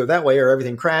 I have to go that way, or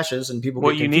everything crashes and people.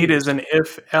 What you need is an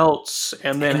if else,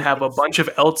 and then have a bunch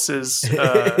of else's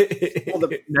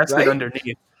nested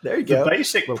underneath. There you go. The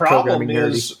basic problem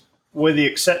is, with the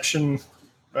exception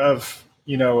of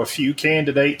a few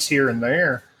candidates here and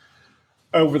there,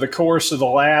 over the course of the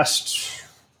last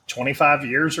 25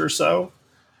 years or so,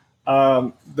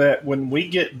 that when we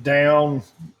get down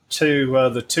to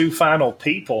the two final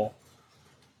people,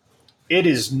 it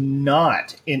is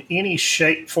not in any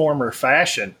shape, form, or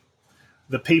fashion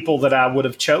the people that I would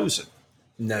have chosen.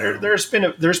 No. There's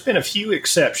been a few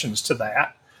exceptions to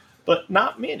that, but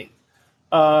not many.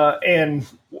 And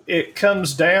it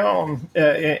comes down,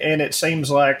 and it seems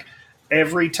like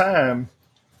every time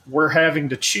we're having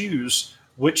to choose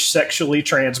which sexually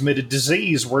transmitted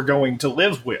disease we're going to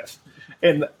live with.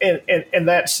 And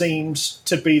that seems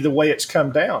to be the way it's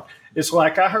come down. It's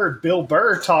like I heard Bill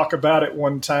Burr talk about it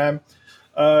one time.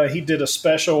 He did a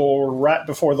special right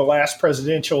before the last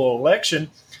presidential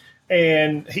election,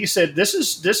 and he said, "This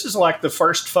is like the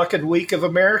first fucking week of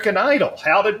American Idol.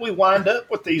 How did we wind up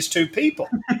with these two people?"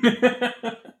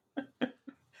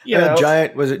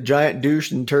 Giant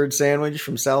douche and turd sandwich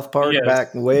from South Park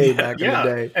back in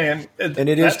the day, and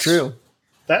it is true.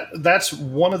 That's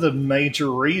one of the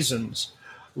major reasons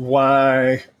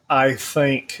why I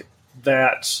think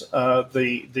that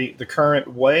the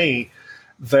current way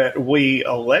that we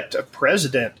elect a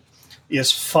president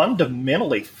is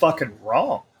fundamentally fucking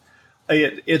wrong.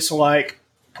 It's like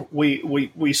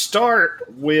we start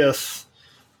with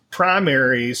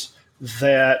primaries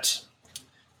that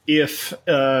if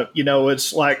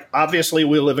it's like, obviously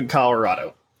we live in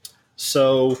Colorado,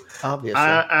 so obviously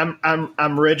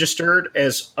I'm registered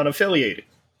as unaffiliated.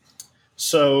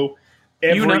 So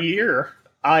every year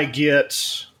I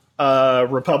get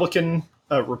Republican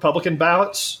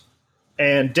ballots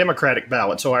and Democratic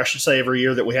ballots. So I should say every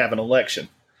year that we have an election.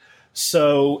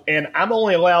 So, and I'm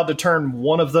only allowed to turn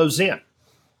one of those in.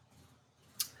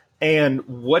 And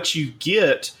what you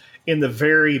get in the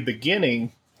very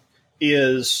beginning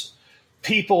is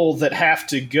people that have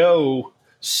to go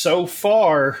so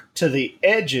far to the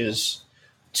edges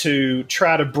to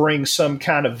try to bring some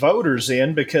kind of voters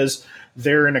in, because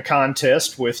they're in a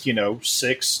contest with,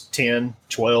 6, 10,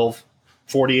 12,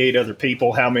 48 other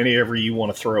people, how many ever you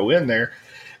want to throw in there.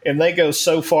 And they go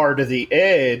so far to the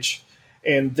edge.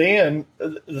 And then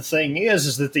the thing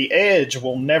is that the edge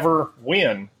will never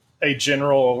win a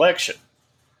general election.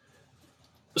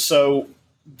 So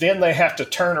then they have to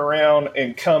turn around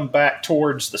and come back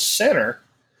towards the center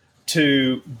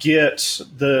to get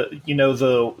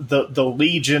the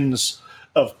legions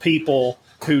of people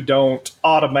who don't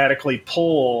automatically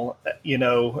pull,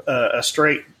 a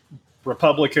straight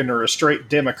Republican or a straight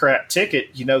Democrat ticket.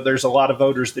 There's a lot of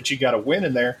voters that you got to win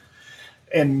in there.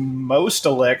 And most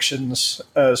elections,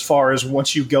 as far as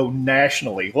once you go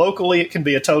nationally, locally, it can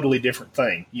be a totally different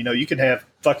thing. You can have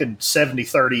fucking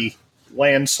 70-30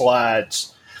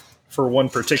 landslides for one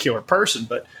particular person.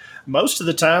 But most of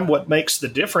the time, what makes the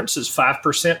difference is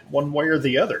 5% one way or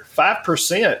the other.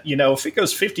 5%, if it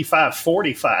goes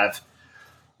 55-45,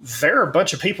 there are a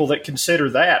bunch of people that consider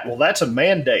that, well, that's a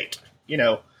mandate.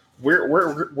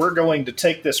 We're going to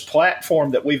take this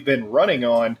platform that we've been running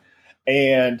on,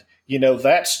 and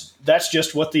that's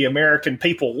just what the American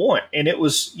people want. And it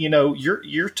was,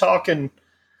 you're talking,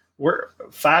 we're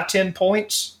 5-10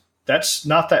 points. That's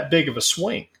not that big of a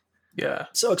swing. Yeah.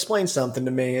 So explain something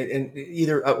to me, and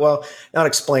either, not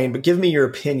explain, but give me your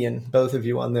opinion, both of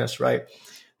you, on this, right?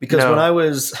 Because when I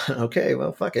was, okay,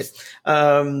 well, fuck it.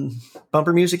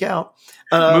 Bumper music out.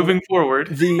 Moving forward.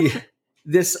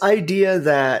 This idea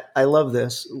that, I love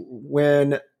this,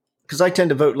 because I tend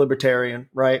to vote libertarian,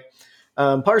 right?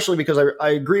 Partially because I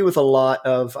agree with a lot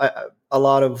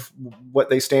of what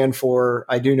they stand for.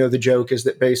 I do know the joke is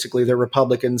that basically they're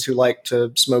Republicans who like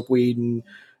to smoke weed and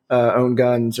own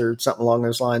guns or something along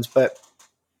those lines. But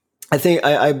I think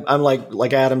I'm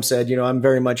like Adam said, I'm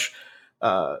very much,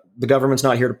 the government's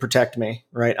not here to protect me,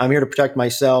 right? I'm here to protect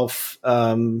myself.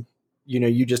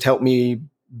 You just help me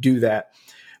do that.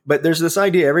 But there's this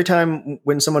idea every time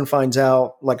when someone finds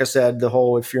out, like I said, the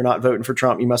whole, if you're not voting for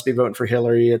Trump, you must be voting for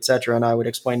Hillary, et cetera. And I would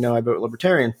explain, no, I vote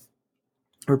libertarian.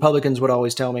 Republicans would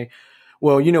always tell me,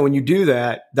 well, when you do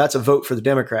that, that's a vote for the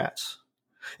Democrats.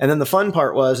 And then the fun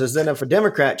part is then if a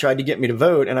Democrat tried to get me to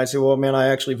vote, and I say, well, man, I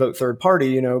actually vote third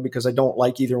party, because I don't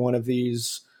like either one of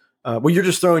these. Well, you're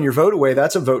just throwing your vote away.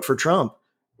 That's a vote for Trump.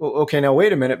 Well, okay, now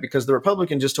wait a minute, because the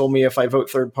Republican just told me if I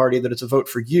vote third party that it's a vote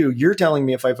for you. You're telling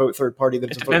me if I vote third party that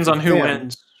it's a vote for them. It depends on who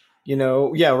wins.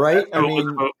 Yeah, right? I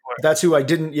mean, that's who I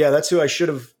didn't. Yeah, that's who I should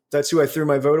have. That's who I threw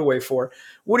my vote away for.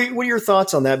 What are your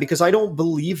thoughts on that? Because I don't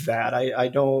believe that. I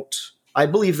don't. I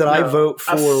believe that I vote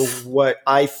for what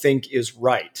I think is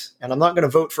right, and I'm not going to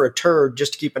vote for a turd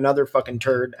just to keep another fucking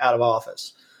turd out of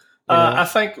office. I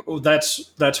think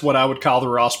that's what I would call the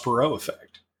Ross Perot effect.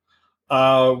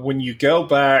 When you go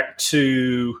back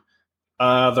to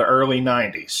the early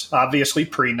 90s, obviously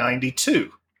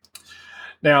pre-92,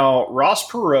 Now, Ross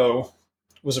Perot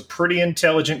was a pretty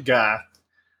intelligent guy,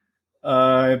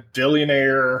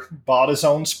 billionaire, bought his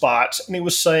own spots, and he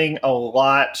was saying a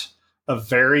lot of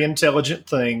very intelligent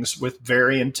things with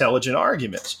very intelligent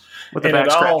arguments. With the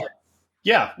back scratcher.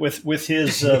 With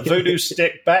his voodoo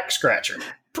stick back scratcher.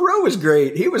 Perot was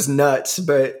great. He was nuts,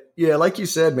 but yeah, like you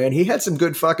said, man, he had some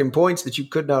good fucking points that you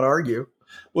could not argue.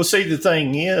 Well, see, the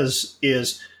thing is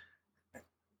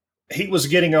he was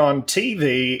getting on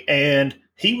TV and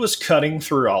he was cutting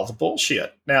through all the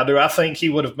bullshit. Now, do I think he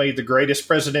would have made the greatest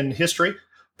president in history?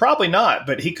 Probably not,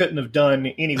 but he couldn't have done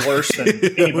any worse than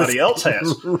anybody else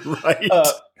has. Right.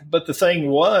 But the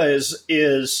thing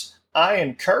is I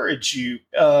encourage you,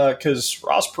 because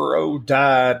Ross Perot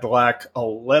died like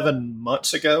 11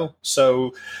 months ago.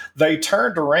 So they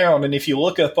turned around, and if you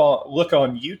look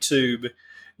on YouTube,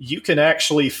 you can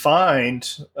actually find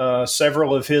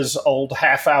several of his old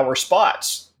half-hour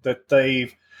spots that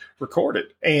they've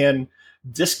recorded. And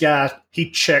this guy,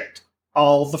 he checked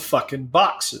all the fucking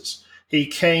boxes. He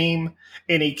came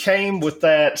with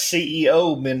that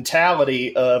CEO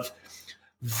mentality of,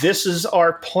 this is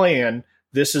our plan,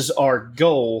 this is our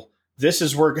goal, this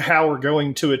is how we're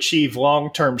going to achieve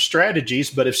long-term strategies.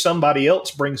 But if somebody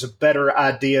else brings a better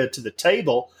idea to the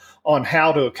table on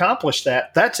how to accomplish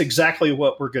that, that's exactly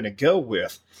what we're going to go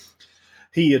with.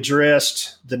 He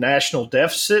addressed the national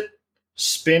deficit,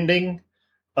 spending,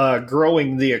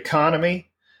 growing the economy,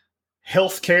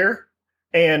 healthcare.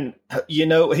 And,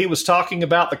 he was talking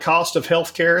about the cost of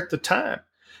healthcare at the time.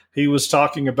 He was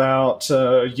talking about,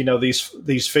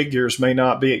 these figures may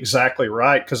not be exactly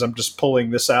right because I'm just pulling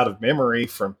this out of memory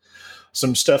from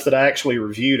some stuff that I actually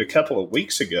reviewed a couple of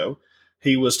weeks ago.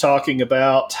 He was talking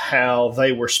about how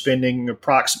they were spending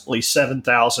approximately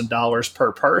 $7,000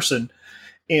 per person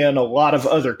in a lot of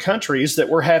other countries that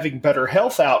were having better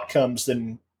health outcomes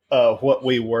than what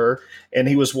we were. And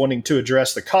he was wanting to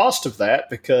address the cost of that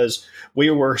because we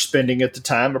were spending at the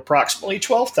time approximately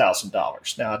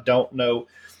 $12,000. Now, I don't know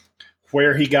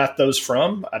where he got those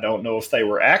from. I don't know if they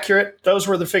were accurate. Those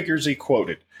were the figures he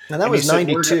quoted. Now, that was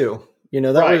 92.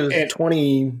 That right, was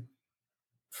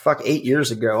 8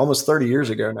 years ago, almost 30 years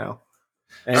ago now.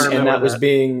 And that was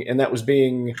being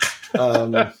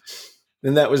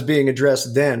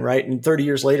addressed then, right? And 30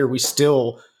 years later, we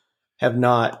still have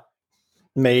not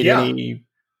made any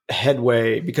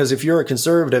headway, because if you're a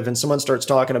conservative and someone starts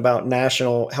talking about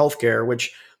national healthcare,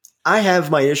 which I have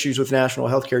my issues with national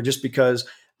healthcare just because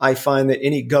I find that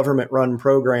any government run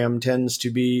program tends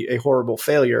to be a horrible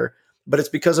failure, but it's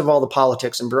because of all the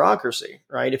politics and bureaucracy,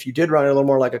 right? If you did run it a little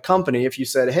more like a company, if you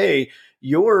said, hey,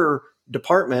 your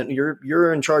department,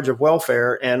 you're in charge of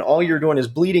welfare and all you're doing is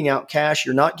bleeding out cash,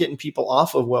 you're not getting people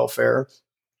off of welfare,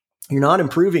 you're not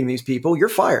improving these people, you're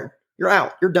fired. You're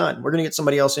out. You're done. We're going to get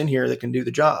somebody else in here that can do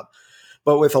the job.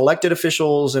 But with elected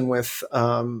officials and with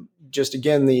just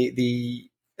again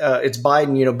it's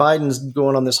Biden. Biden's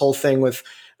going on this whole thing with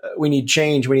we need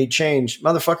change.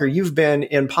 Motherfucker, you've been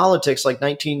in politics like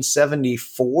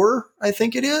 1974, I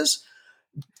think it is.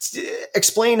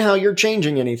 Explain how you're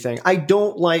changing anything. I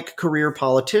don't like career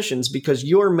politicians because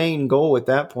your main goal at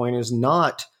that point is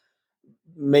not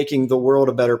making the world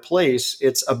a better place.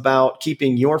 It's about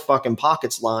keeping your fucking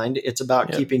pockets lined. It's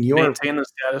about keeping your maintain the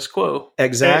status quo.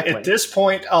 Exactly. At this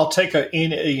point, I'll take a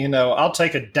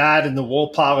dyed in the wool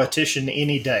politician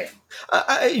any day.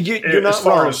 You're not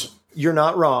wrong. You're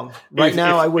not wrong. Right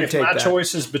now, I would take my that.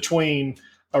 choice is between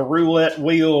a roulette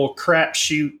wheel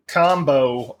crapshoot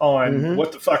combo on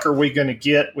what the fuck are we going to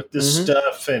get with this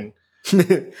stuff and.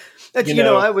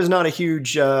 I was not a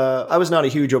huge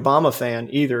Obama fan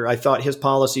either. I thought his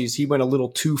policies, he went a little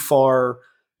too far,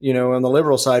 on the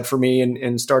liberal side for me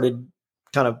and started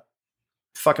kind of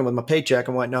fucking with my paycheck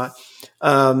and whatnot.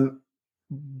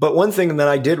 But one thing that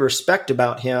I did respect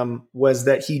about him was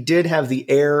that he did have the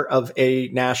air of a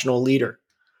national leader,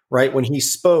 right? When he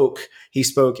spoke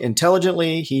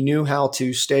intelligently. He knew how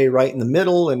to stay right in the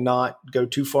middle and not go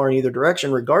too far in either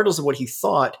direction, regardless of what he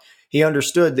thought. He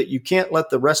understood that you can't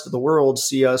let the rest of the world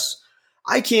see us.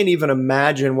 I can't even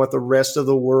imagine what the rest of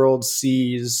the world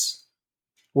sees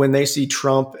when they see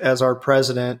Trump as our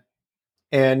president.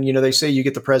 And, they say you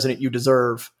get the president you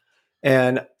deserve.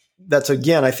 And that's,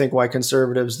 again, I think why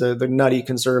conservatives, the nutty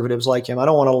conservatives like him, I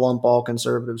don't want to lump all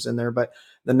conservatives in there, but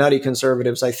the nutty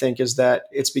conservatives, I think, is that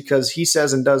it's because he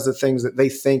says and does the things that they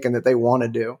think and that they want to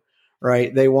do.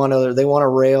 Right. They want to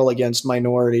rail against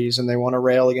minorities and they want to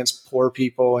rail against poor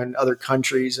people and other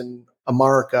countries and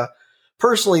America.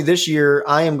 Personally, this year,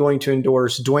 I am going to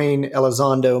endorse Dwayne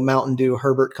Elizondo, Mountain Dew,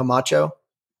 Herbert Camacho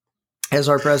as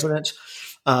our president.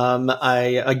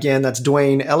 That's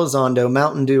Dwayne Elizondo,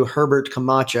 Mountain Dew, Herbert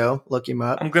Camacho. Look him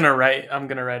up. I'm gonna write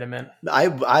him in.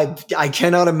 I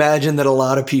cannot imagine that a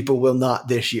lot of people will not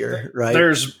this year, right?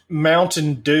 There's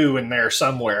Mountain Dew in there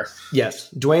somewhere. Yes,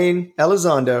 Dwayne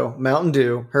Elizondo, Mountain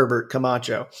Dew, Herbert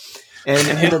Camacho.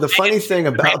 And the funny thing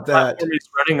about that he's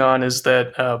running on is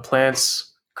that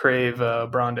plants crave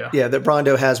Brondo. Yeah, that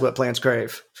Brondo has what plants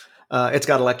crave. It's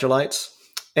got electrolytes,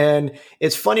 and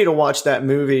it's funny to watch that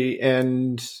movie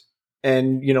and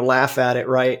laugh at it,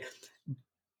 right?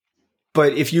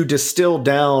 But if you distill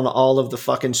down all of the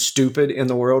fucking stupid in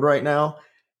the world right now,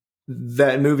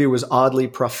 that movie was oddly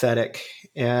prophetic,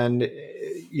 and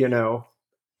that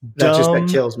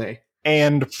kills me.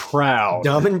 And proud.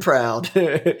 Dumb and proud.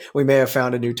 We may have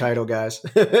found a new title, guys.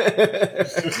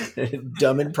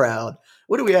 Dumb and proud.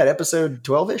 What are we at? Episode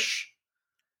 12-ish?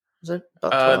 Is that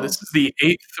about 12? This is the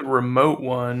 8th remote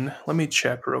one. Let me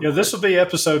check real quick. Yeah, this will be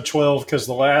episode 12 because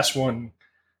the last one,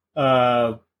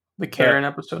 the Karen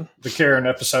episode. The Karen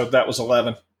episode, that was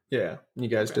 11. Yeah, you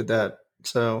guys did that.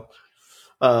 So,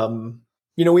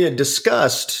 we had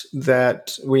discussed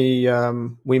that we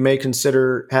may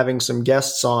consider having some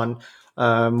guests on.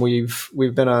 We've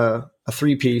been a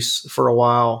 3-piece for a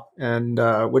while, and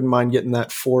wouldn't mind getting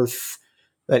that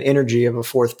energy of a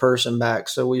fourth person back.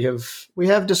 So we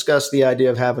have discussed the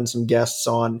idea of having some guests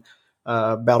on.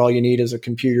 About all you need is a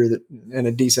computer and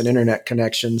a decent internet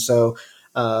connection. So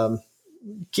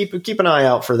keep an eye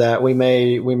out for that. We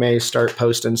may start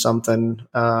posting something,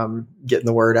 getting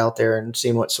the word out there and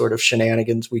seeing what sort of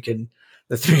shenanigans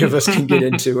the three of us can get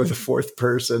into with a fourth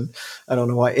person. I don't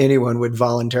know why anyone would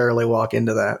voluntarily walk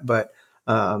into that, but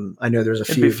I know there's a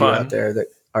few of you out there that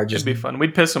are just. It'd be fun.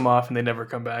 We'd piss them off and they never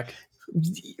come back.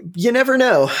 You never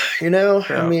know, Yeah.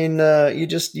 I mean, you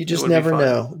just never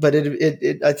know, but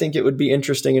I think it would be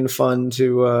interesting and fun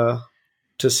to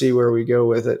see where we go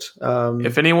with it.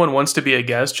 If anyone wants to be a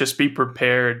guest, just be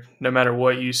prepared no matter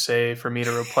what you say for me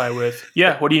to reply with,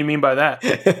 yeah, what do you mean by that?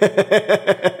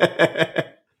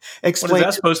 Explain. What is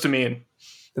that supposed to mean?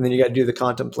 And then you got to do the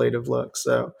contemplative look.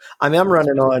 So I'm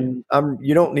running on,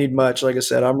 you don't need much. Like I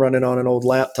said, I'm running on an old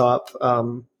laptop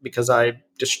because I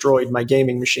destroyed my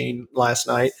gaming machine last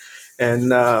night.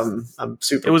 And I'm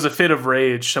super. It was a fit of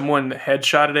rage. Someone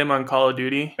headshotted him on Call of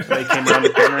Duty. They came around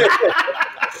the corner.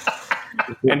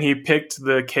 And he picked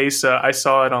the case up. I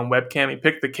saw it on webcam. He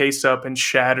picked the case up and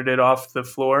shattered it off the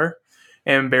floor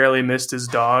and barely missed his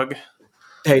dog.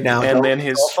 Hey, now, and then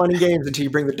his all fun and games until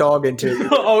you bring the dog into it.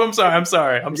 Oh, I'm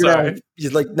sorry.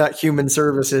 You're like not human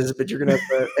services, but you're going to have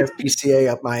the FPCA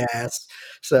up my ass.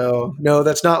 So, no,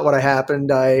 that's not what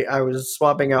happened. I was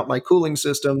swapping out my cooling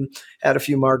system, had a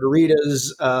few margaritas,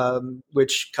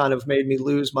 which kind of made me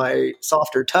lose my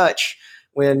softer touch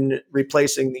when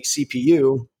replacing the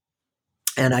CPU.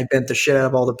 And I bent the shit out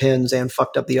of all the pins and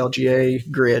fucked up the LGA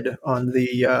grid on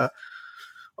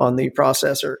the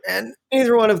processor, and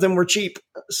neither one of them were cheap.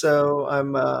 So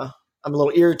I'm a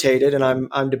little irritated, and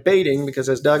I'm debating because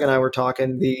as Doug and I were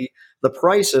talking, the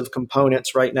price of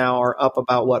components right now are up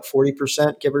about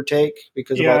 40%, give or take.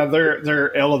 Because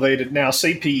they're elevated now.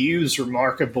 CPUs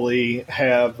remarkably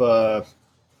have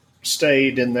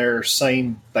stayed in their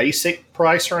same basic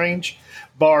price range,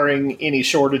 barring any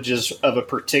shortages of a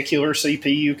particular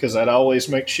CPU, because that always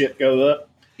makes shit go up.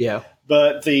 Yeah.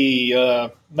 But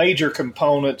the major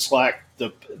components like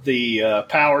the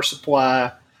power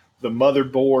supply, the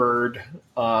motherboard,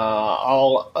 a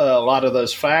lot of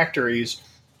those factories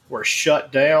were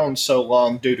shut down so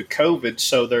long due to COVID,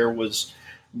 so there was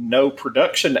no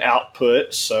production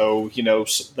output. So,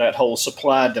 that whole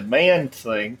supply-demand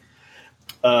thing,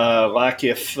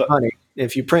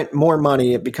 if you print more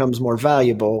money, it becomes more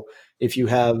valuable. If you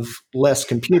have less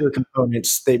computer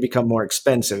components, they become more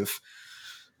expensive.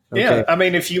 Okay. Yeah, I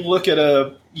mean, if you look at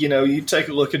you take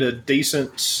a look at a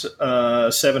decent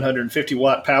 750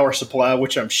 watt power supply,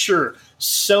 which I'm sure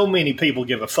so many people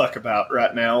give a fuck about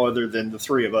right now, other than the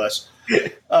three of us.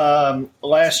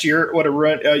 Last year, it would have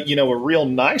run, a real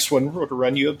nice one would have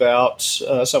run you about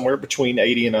somewhere between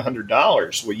 $80 and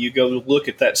 $100. Well, you go look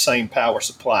at that same power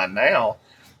supply now,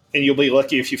 and you'll be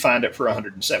lucky if you find it for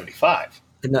 $175.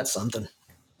 Isn't that something?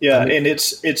 Yeah, and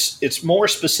it's more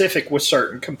specific with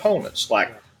certain components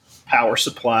like power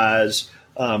supplies,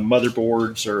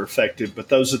 motherboards are affected, but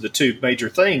those are the two major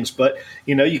things. But,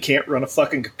 you can't run a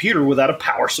fucking computer without a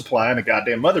power supply and a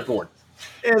goddamn motherboard.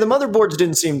 Yeah, the motherboards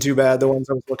didn't seem too bad, the ones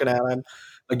I was looking at. I'm,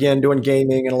 again, doing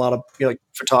gaming and a lot of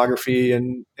photography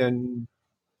and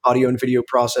audio and video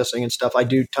processing and stuff. I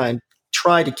do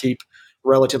try to keep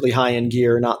relatively high-end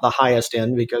gear, not the highest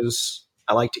end, because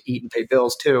I like to eat and pay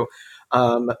bills too.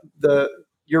 The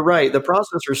you're right. The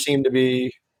processors seem to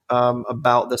be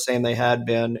about the same they had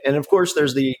been, and of course,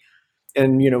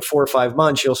 in 4 or 5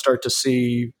 months, you'll start to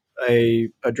see a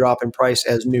drop in price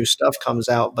as new stuff comes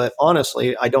out. But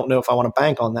honestly, I don't know if I want to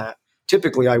bank on that.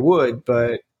 Typically, I would,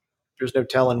 but there's no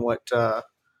telling what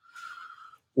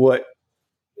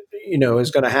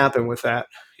is going to happen with that.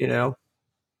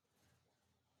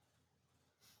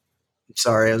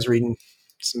 Sorry, I was reading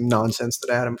some nonsense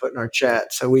that Adam put in our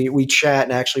chat. So we chat,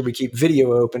 and actually we keep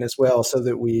video open as well, so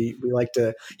that we like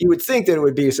to. You would think that it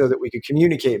would be so that we could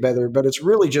communicate better, but it's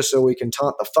really just so we can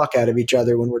taunt the fuck out of each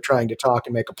other when we're trying to talk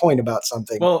and make a point about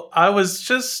something. Well, I was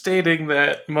just stating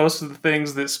that most of the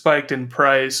things that spiked in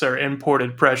price are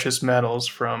imported precious metals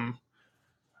from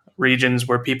regions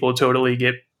where people totally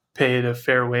get paid a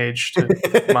fair wage to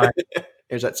mine.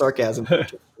 There's that sarcasm.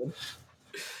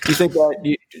 You think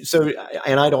that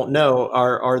and I don't know,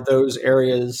 are those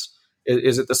areas,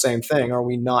 is it the same thing? Are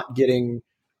we not getting,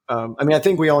 I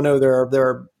think we all know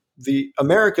the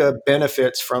America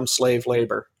benefits from slave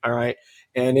labor. All right.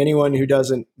 And anyone who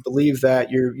doesn't believe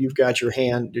that, you've got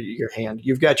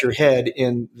you've got your head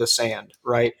in the sand,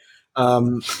 right?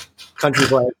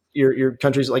 Countries like your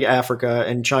countries like Africa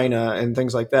and China and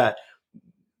things like that.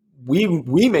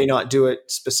 We may not do it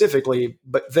specifically,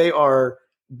 but they are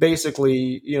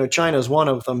basically, China is one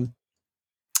of them.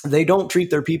 They don't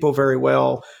treat their people very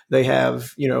well. They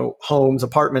have, homes,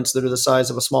 apartments that are the size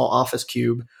of a small office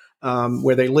cube,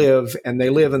 where they live and they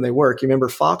work. You remember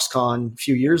Foxconn a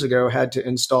few years ago had to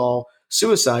install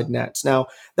suicide nets. Now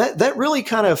that really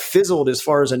kind of fizzled as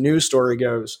far as a news story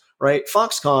goes, right?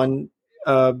 Foxconn,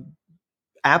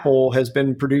 Apple has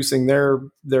been producing their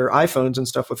iPhones and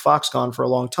stuff with Foxconn for a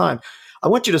long time. I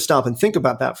want you to stop and think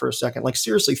about that for a second. Like,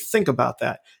 seriously, think about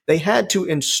that. They had to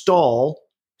install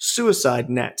suicide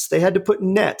nets. They had to put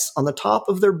nets on the top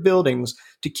of their buildings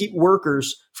to keep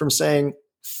workers from saying,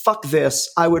 fuck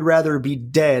this, I would rather be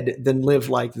dead than live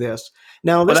like this.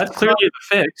 Now, that's clearly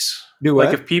the fix. Do what?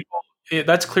 Like, if people...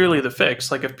 That's clearly the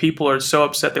fix. Like, if people are so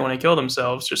upset they want to kill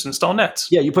themselves, just install nets.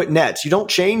 Yeah, you put nets. You don't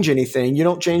change anything. You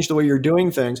don't change the way you're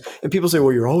doing things. And people say,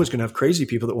 well, you're always going to have crazy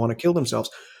people that want to kill themselves.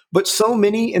 But so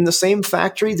many in the same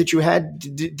factory that you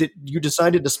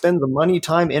decided to spend the money,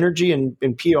 time, energy, and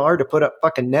PR to put up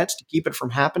fucking nets to keep it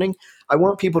from happening. I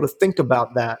want people to think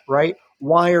about that, right?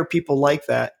 Why are people like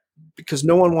that? Because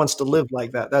no one wants to live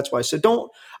like that. That's why. So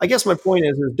I guess my point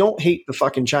is don't hate the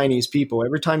fucking Chinese people.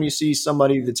 Every time you see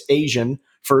somebody that's Asian,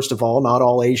 first of all, not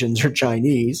all Asians are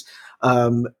Chinese.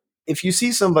 If you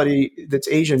see somebody that's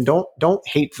Asian, don't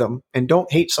hate them, and don't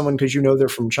hate someone because they're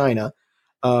from China.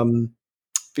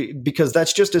 Because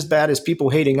that's just as bad as people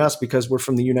hating us because we're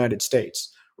from the United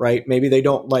States, right? Maybe they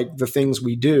don't like the things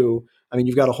we do.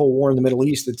 You've got a whole war in the Middle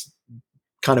East that's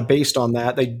kind of based on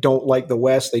that. They don't like the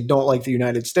West. They don't like the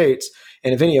United States.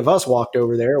 And if any of us walked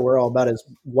over there, we're all about as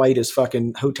white as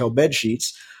fucking hotel bed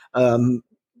sheets.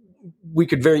 We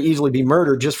could very easily be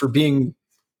murdered just for being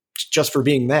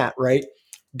that, right?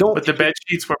 But the bed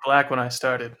sheets were black when I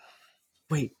started.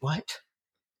 Wait, what?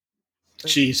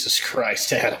 Jesus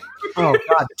Christ, Adam. Oh,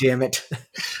 God damn it.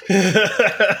 This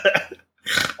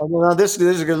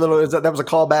is a good little. That was a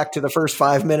callback to the first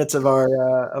 5 minutes of our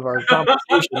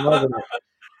conversation, wasn't it?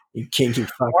 You kinky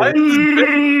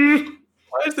fucker.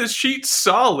 Why is this sheet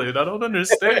solid? I don't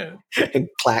understand. And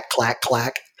clack, clack,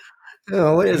 clack.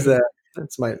 Oh, what is that?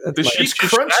 That's sheet's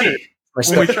crunchy.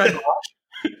 When we tried to wash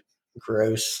it.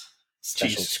 Gross.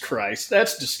 Jesus Christ,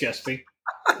 that's disgusting.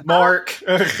 Mark.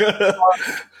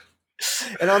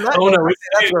 And on that,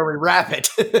 that's where we wrap it.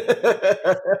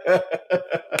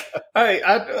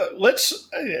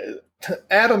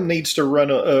 Adam needs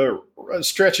to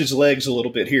stretch his legs a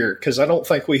little bit here, because I don't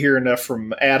think we hear enough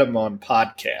from Adam on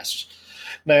podcasts.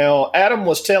 Now, Adam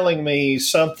was telling me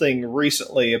something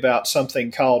recently about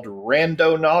something called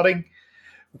randonauting,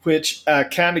 which I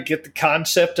kind of get the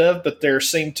concept of, but there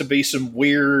seem to be some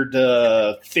weird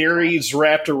theories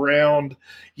wrapped around,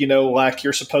 like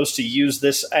you're supposed to use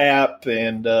this app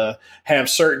and have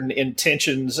certain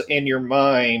intentions in your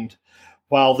mind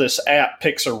while this app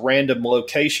picks a random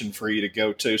location for you to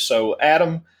go to. So,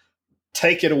 Adam,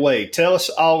 take it away. Tell us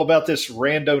all about this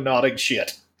randonauting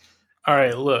shit. All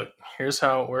right, look, here's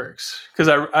how it works. Because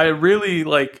I really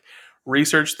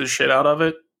researched the shit out of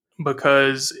it,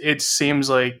 because it seems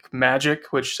like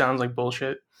magic, which sounds like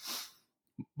bullshit.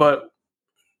 But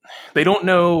they don't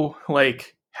know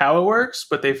how it works,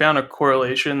 but they found a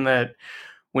correlation that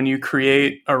when you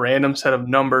create a random set of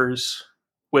numbers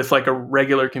with a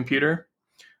regular computer,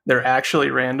 they're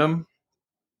actually random.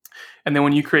 And then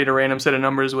when you create a random set of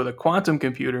numbers with a quantum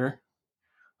computer,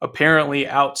 apparently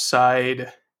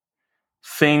outside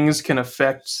things can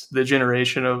affect the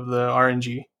generation of the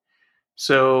RNG.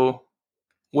 So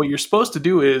what you're supposed to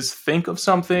do is think of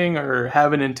something or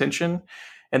have an intention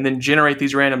and then generate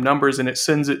these random numbers, and it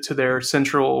sends it to their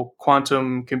central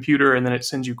quantum computer, and then it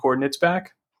sends you coordinates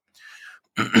back.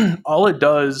 All it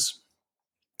does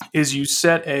is you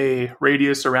set a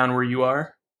radius around where you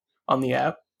are on the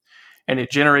app, and it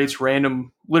generates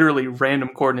literally random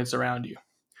coordinates around you.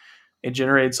 It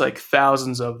generates like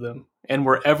thousands of them. And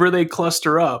wherever they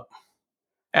cluster up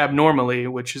abnormally,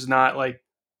 which is not like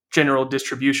general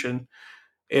distribution,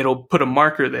 it'll put a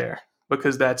marker there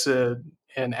because that's an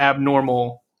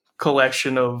abnormal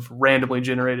collection of randomly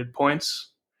generated points.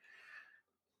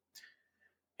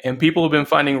 And people have been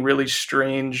finding really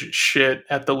strange shit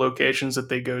at the locations that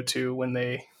they go to when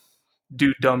they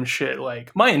do dumb shit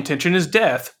like, my intention is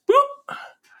death. Boop.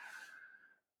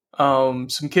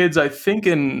 Some kids, I think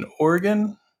in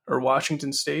Oregon or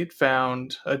Washington State,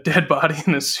 found a dead body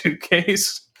in a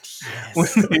suitcase when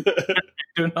they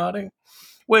were nodding.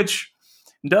 Which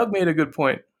Doug made a good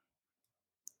point.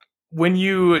 When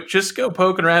you just go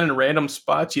poking around in random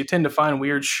spots, you tend to find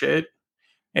weird shit.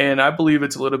 And I believe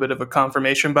it's a little bit of a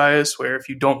confirmation bias where if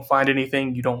you don't find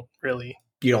anything, you don't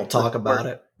talk about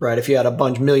it. Right. If you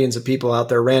had millions of people out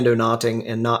there randonauting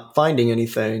and not finding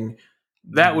anything,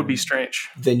 that would be strange.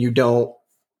 Then you don't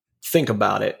think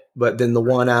about it. But then the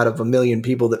one out of a million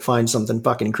people that find something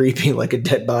fucking creepy, like a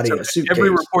dead body in a suitcase. Every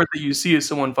report that you see is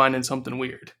someone finding something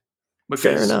weird. Because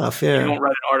fair enough, yeah. You don't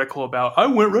write an article about, I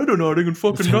went randonauting and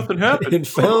fucking nothing happened. And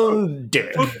found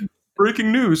dead.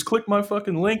 Breaking news. Click my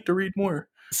fucking link to read more.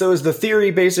 So is the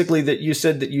theory basically that you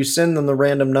said that you send them the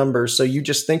random numbers, so you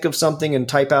just think of something and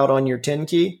type out on your 10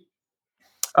 key?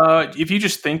 If you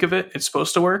just think of it, it's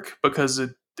supposed to work because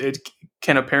it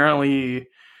can apparently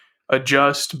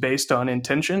adjust based on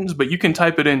intentions, but you can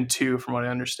type it in too, from what I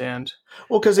understand.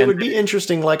 Well, because it would be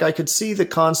interesting. Like I could see the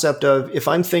concept of if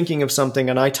I'm thinking of something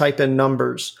and I type in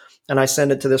numbers and I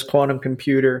send it to this quantum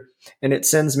computer and it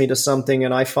sends me to something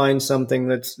and I find something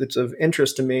that's of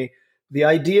interest to me. The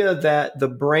idea that the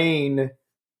brain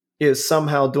is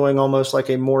somehow doing almost like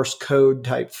a Morse code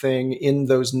type thing in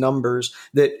those numbers,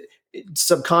 that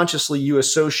subconsciously you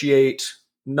associate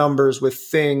numbers with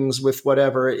things, with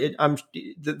whatever.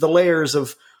 The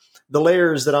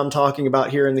layers that I'm talking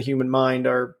about here in the human mind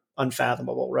are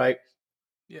unfathomable, right?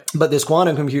 Yeah. But this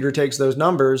quantum computer takes those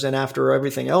numbers, and after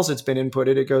everything else that's been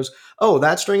inputted, it goes, oh,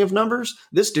 that string of numbers,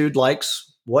 this dude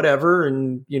likes whatever,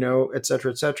 and et cetera,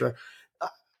 et cetera.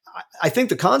 I think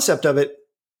the concept of it,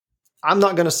 I'm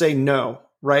not going to say no,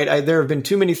 right? There have been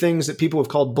too many things that people have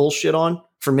called bullshit on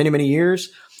for many, many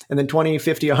years. And then 20,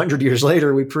 50, 100 years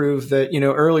later, we prove that,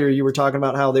 earlier you were talking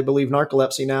about how they believe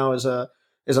narcolepsy now is an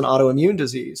autoimmune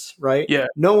disease, right? Yeah.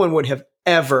 No one would have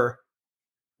ever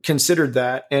considered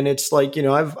that. And it's like,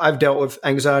 I've dealt with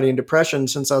anxiety and depression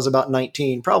since I was about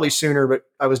 19, probably sooner, but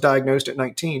I was diagnosed at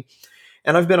 19.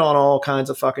 And I've been on all kinds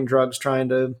of fucking drugs trying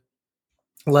to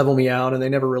level me out, and they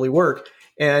never really work.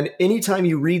 And anytime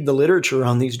you read the literature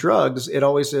on these drugs, it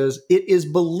always says it is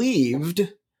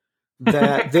believed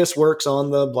that this works on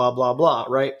the blah, blah, blah,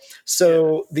 right?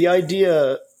 So the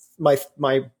idea, my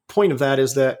point of that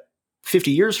is that 50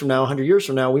 years from now, 100 years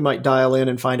from now, we might dial in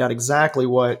and find out exactly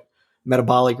what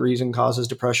metabolic reason causes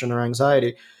depression or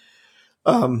anxiety.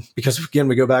 Because again,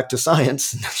 we go back to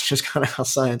science, and that's just kind of how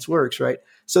science works, right?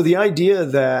 So the idea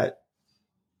that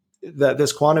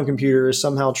this quantum computer is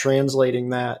somehow translating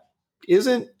that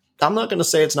I'm not going to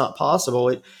say it's not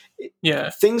possible.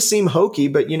 Things seem hokey,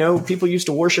 but people used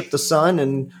to worship the sun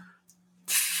and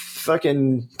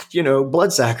fucking,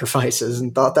 blood sacrifices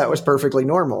and thought that was perfectly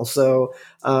normal. So,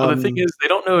 the thing is, they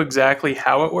don't know exactly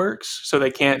how it works. So they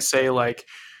can't say like,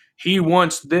 he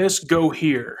wants this, go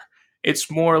here. It's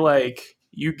more like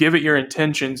you give it your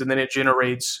intentions and then it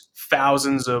generates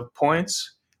thousands of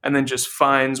points and then just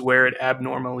finds where it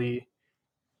abnormally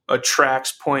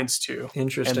attracts points to.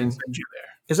 Interesting. And then sends you there.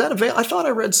 Is that available? I thought I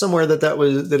read somewhere that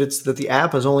the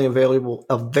app is only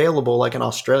available like in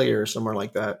Australia or somewhere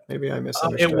like that. Maybe I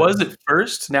misunderstood. It was at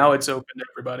first. Now it's open to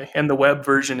everybody, and the web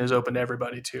version is open to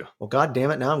everybody too. Well, God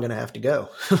damn it! Now I'm going to have to go.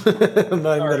 I'm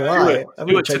not even going to lie. I'm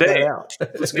going to check today. that out.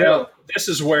 Let's go. This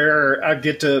is where I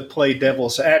get to play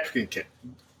devil's advocate.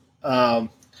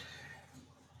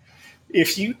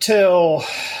 If you tell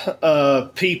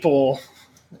people,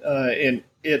 and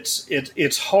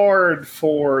it's hard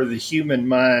for the human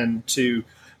mind to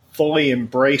fully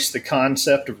embrace the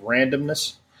concept of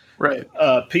randomness. Right.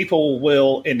 People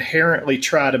will inherently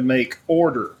try to make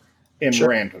order in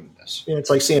randomness. Yeah, it's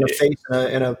like seeing a face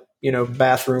in a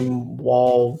bathroom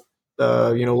wall,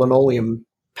 linoleum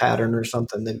pattern or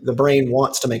something. The brain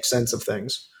wants to make sense of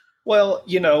things. Well,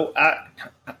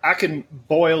 I can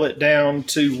boil it down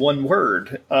to one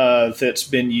word that's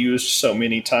been used so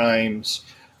many times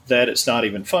that it's not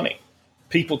even funny.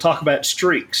 People talk about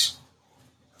streaks.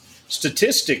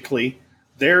 Statistically,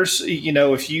 there's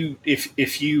if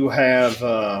you have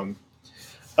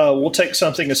we'll take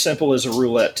something as simple as a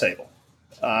roulette table.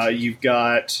 You've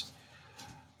got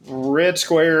red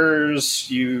squares,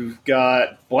 you've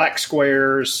got black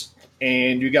squares,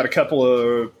 and you've got a couple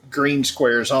of green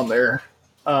squares on there.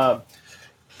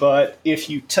 But if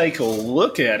you take a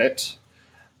look at it,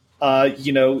 and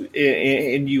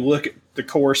you look at the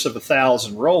course of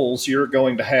 1,000 rolls, you're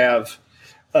going to have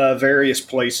various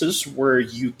places where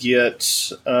you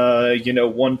get,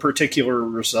 one particular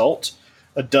result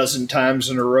a dozen times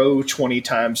in a row, 20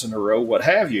 times in a row, what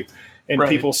have you. And Right.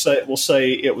 people will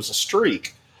say it was a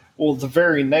streak. Well, the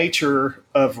very nature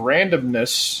of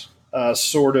randomness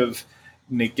sort of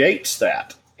negates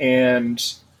that. And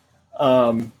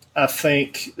I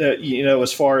think that,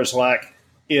 as far as like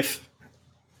if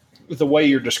the way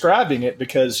you're describing it,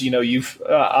 because, you've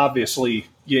obviously,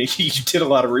 you did a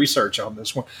lot of research on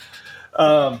this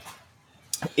one.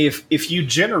 If you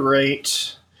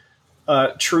generate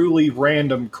truly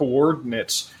random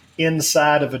coordinates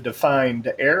inside of a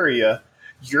defined area,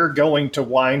 you're going to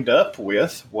wind up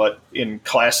with what in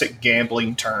classic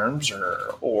gambling terms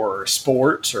or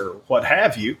sports or what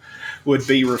have you would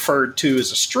be referred to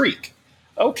as a streak.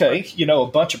 Okay, a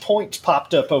bunch of points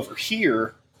popped up over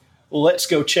here. Let's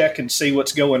go check and see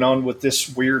what's going on with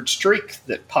this weird streak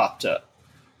that popped up.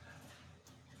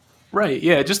 Right.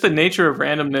 Yeah. Just the nature of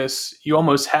randomness, you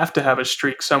almost have to have a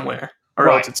streak somewhere, or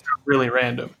Right. else it's not really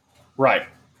random. Right.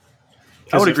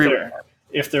 I would If agree with there,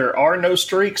 if there are no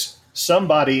streaks,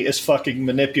 somebody is fucking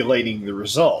manipulating the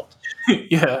result.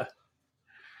 Yeah.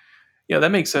 Yeah,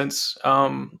 that makes sense.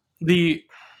 There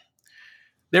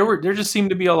just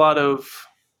seemed to be a lot of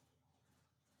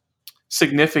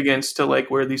significance to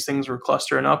like where these things were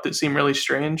clustering up that seemed really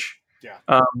strange. Yeah.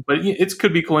 But it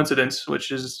could be coincidence,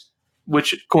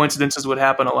 which coincidences would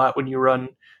happen a lot when you run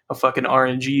a fucking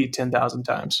RNG 10,000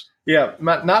 times. Yeah,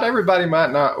 not everybody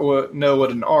might not know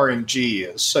what an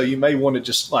RNG is, so you may want to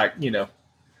just Break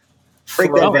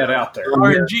throw that that out there.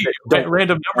 RNG, Don't-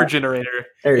 random number generator.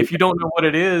 There you If you don't know what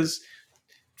it is,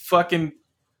 fucking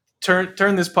turn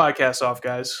this podcast off,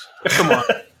 guys. Come on.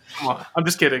 Come on. I'm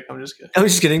just kidding. I was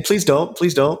just kidding. Please don't.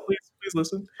 Please don't. Please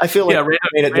listen. I feel like Yeah, we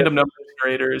made it random number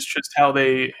generator is just how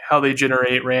they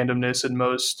generate randomness in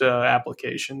most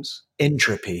applications.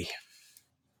 entropy.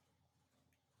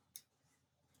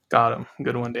 Got him.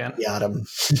 Good one, Dan. Got him.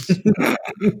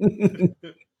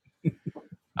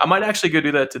 I might actually go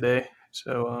do that today.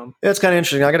 So Yeah, it's kind of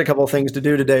interesting. I got a couple of things to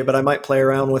do today, but I might play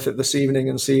around with it this evening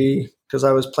and see, because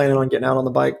I was planning on getting out on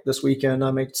the bike this weekend.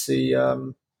 I might see, I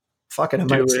Do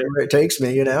might see it. where it takes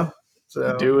me,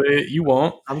 So do it. You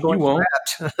won't. I'm going You for won't.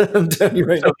 that. I'm telling you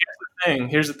right So now.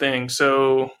 here's the thing.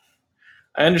 So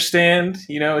I understand,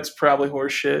 it's probably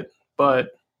horseshit,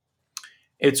 but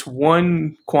it's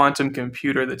one quantum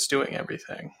computer that's doing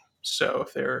everything. So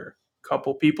if there are a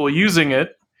couple people using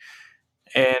it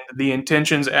and the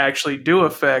intentions actually do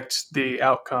affect the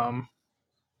outcome,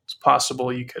 it's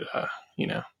possible you could,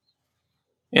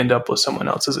 end up with someone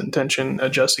else's intention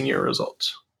adjusting your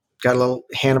results. Got a little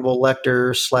Hannibal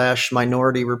Lecter /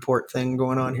 Minority Report thing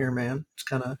going on here, man. It's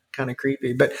kind of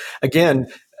creepy. But again,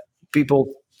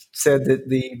 people said that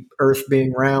the Earth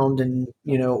being round and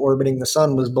orbiting the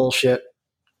sun was bullshit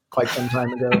quite some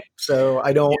time ago. So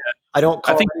I don't call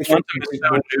I think anything quantum is so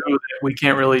new that we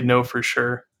can't really know for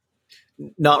sure.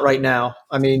 not right now.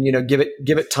 I mean, give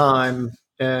it time,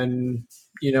 and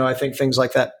I think things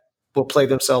like that will play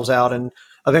themselves out, and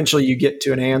eventually you get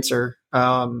to an answer.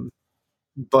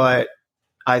 But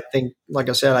I think, like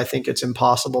I said, I think it's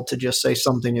impossible to just say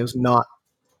something is not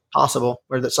possible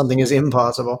or that something is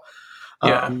impossible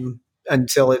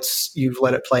until you've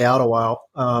let it play out a while.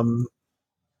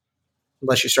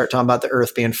 Unless you start talking about the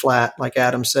Earth being flat, like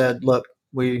Adam said, look,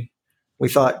 we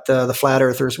thought the flat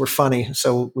earthers were funny,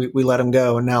 so we let them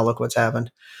go, and now look what's happened.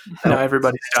 Now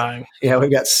everybody's dying. Yeah, we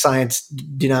got science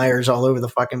deniers all over the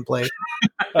fucking place.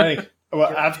 Hey,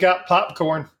 well, I've got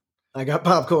popcorn. I got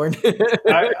popcorn.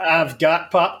 I've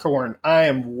got popcorn. I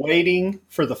am waiting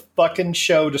for the fucking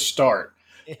show to start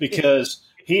because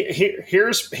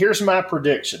here's my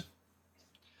prediction.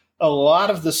 A lot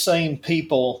of the same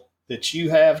people that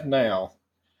you have now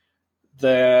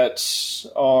that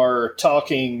are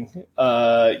talking,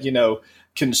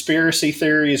 conspiracy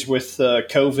theories with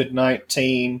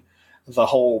COVID-19, the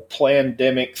whole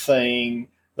pandemic thing,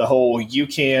 the whole you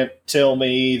can't tell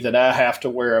me that I have to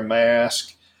wear a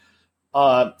mask.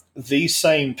 These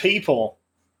same people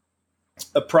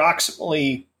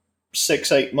approximately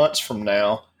 6-8 months from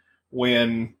now,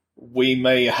 when we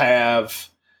may have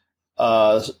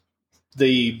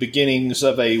the beginnings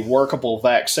of a workable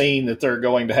vaccine that they're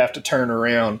going to have to turn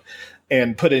around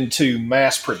and put into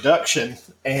mass production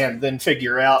and then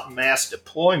figure out mass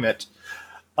deployment,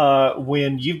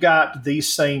 when you've got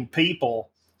these same people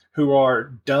who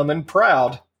are dumb and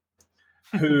proud,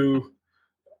 who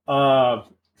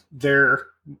they're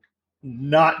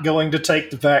not going to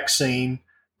take the vaccine,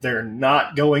 they're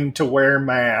not going to wear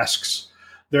masks,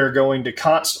 they're going to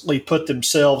constantly put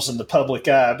themselves in the public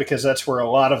eye because that's where a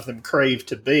lot of them crave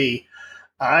to be.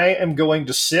 I am going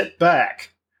to sit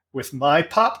back with my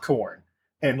popcorn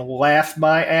and laugh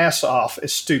my ass off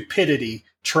as stupidity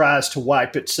tries to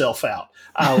wipe itself out.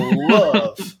 I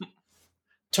love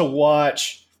to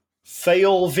watch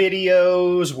fail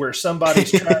videos where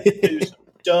somebody's trying to do some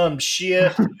dumb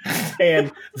shit.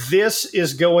 And this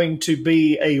is going to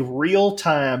be a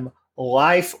real-time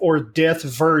life or death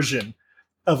version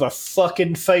of a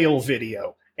fucking fail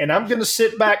video. And I'm going to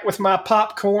sit back with my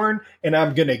popcorn and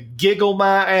I'm going to giggle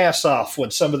my ass off when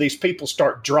some of these people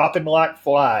start dropping like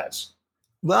flies.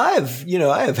 Well,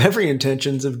 I have every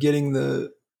intentions of getting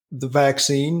the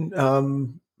vaccine.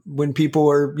 When people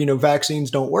are, vaccines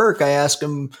don't work, I ask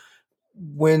them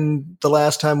when the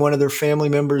last time one of their family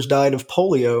members died of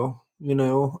polio,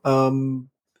 and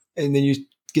then you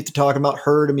get to talk about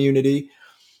herd immunity.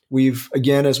 We've,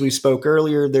 again, as we spoke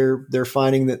earlier, they're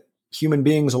finding that human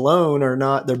beings alone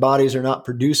their bodies are not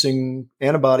producing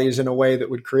antibodies in a way that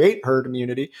would create herd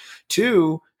immunity.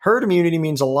 2, herd immunity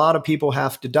means a lot of people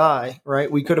have to die, right?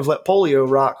 We could have let polio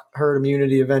rock herd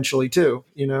immunity eventually too,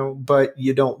 but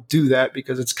you don't do that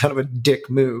because it's kind of a dick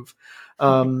move.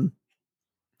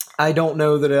 I don't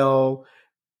know that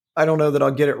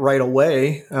I'll get it right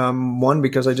away. One,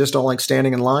 because I just don't like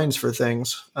standing in lines for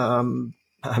things.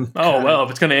 Well, if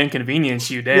it's going to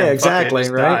inconvenience you, damn. Yeah, exactly,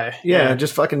 right? Die. Yeah,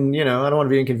 just fucking, I don't want to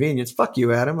be inconvenienced. Fuck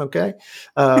you, Adam, okay?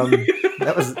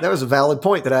 That was a valid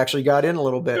point that actually got in a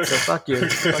little bit, so fuck you.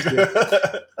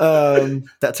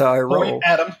 That's how I roll.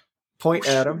 Point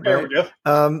Adam. There right? we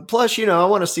go. Plus, I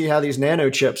want to see how these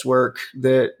nanochips work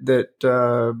that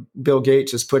Bill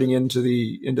Gates is putting into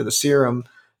the serum.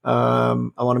 I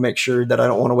want to make sure that I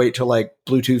don't want to wait till like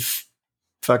Bluetooth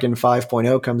fucking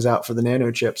 5.0 comes out for the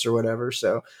nanochips or whatever.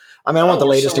 So, I want the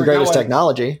latest and greatest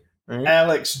technology. Right?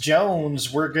 Alex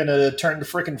Jones, we're going to turn the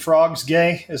freaking frogs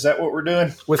gay. Is that what we're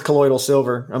doing? With colloidal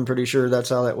silver. I'm pretty sure that's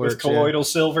how that works. With colloidal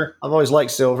silver? I've always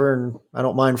liked silver and I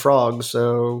don't mind frogs.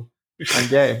 So I'm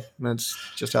gay. That's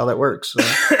just how that works. So.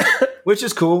 Which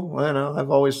is cool. I know. I've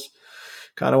always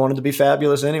kind of wanted to be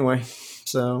fabulous anyway.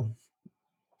 So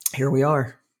here we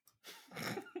are.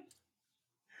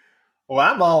 Well,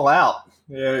 I'm all out.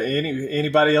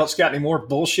 Anybody else got any more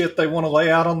bullshit they want to lay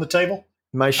out on the table?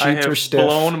 My sheets are stiff. I have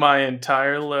blown my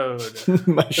entire load.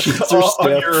 My sheets are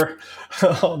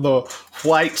stiff. On the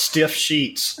white, stiff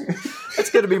sheets. That's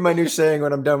going to be my new saying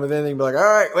when I'm done with anything. Be like, all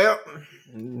right, well,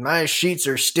 my sheets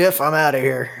are stiff. I'm out of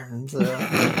here. So.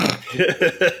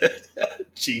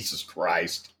 Jesus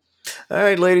Christ. All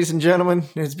right, ladies and gentlemen,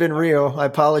 it's been real. I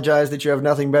apologize that you have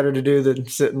nothing better to do than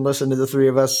sit and listen to the three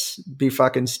of us be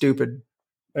fucking stupid.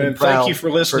 And thank you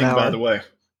for listening, by the way.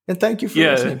 And thank you for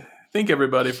listening. Thank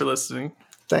everybody for listening.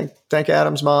 Thank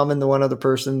Adam's mom and the one other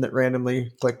person that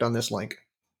randomly clicked on this link.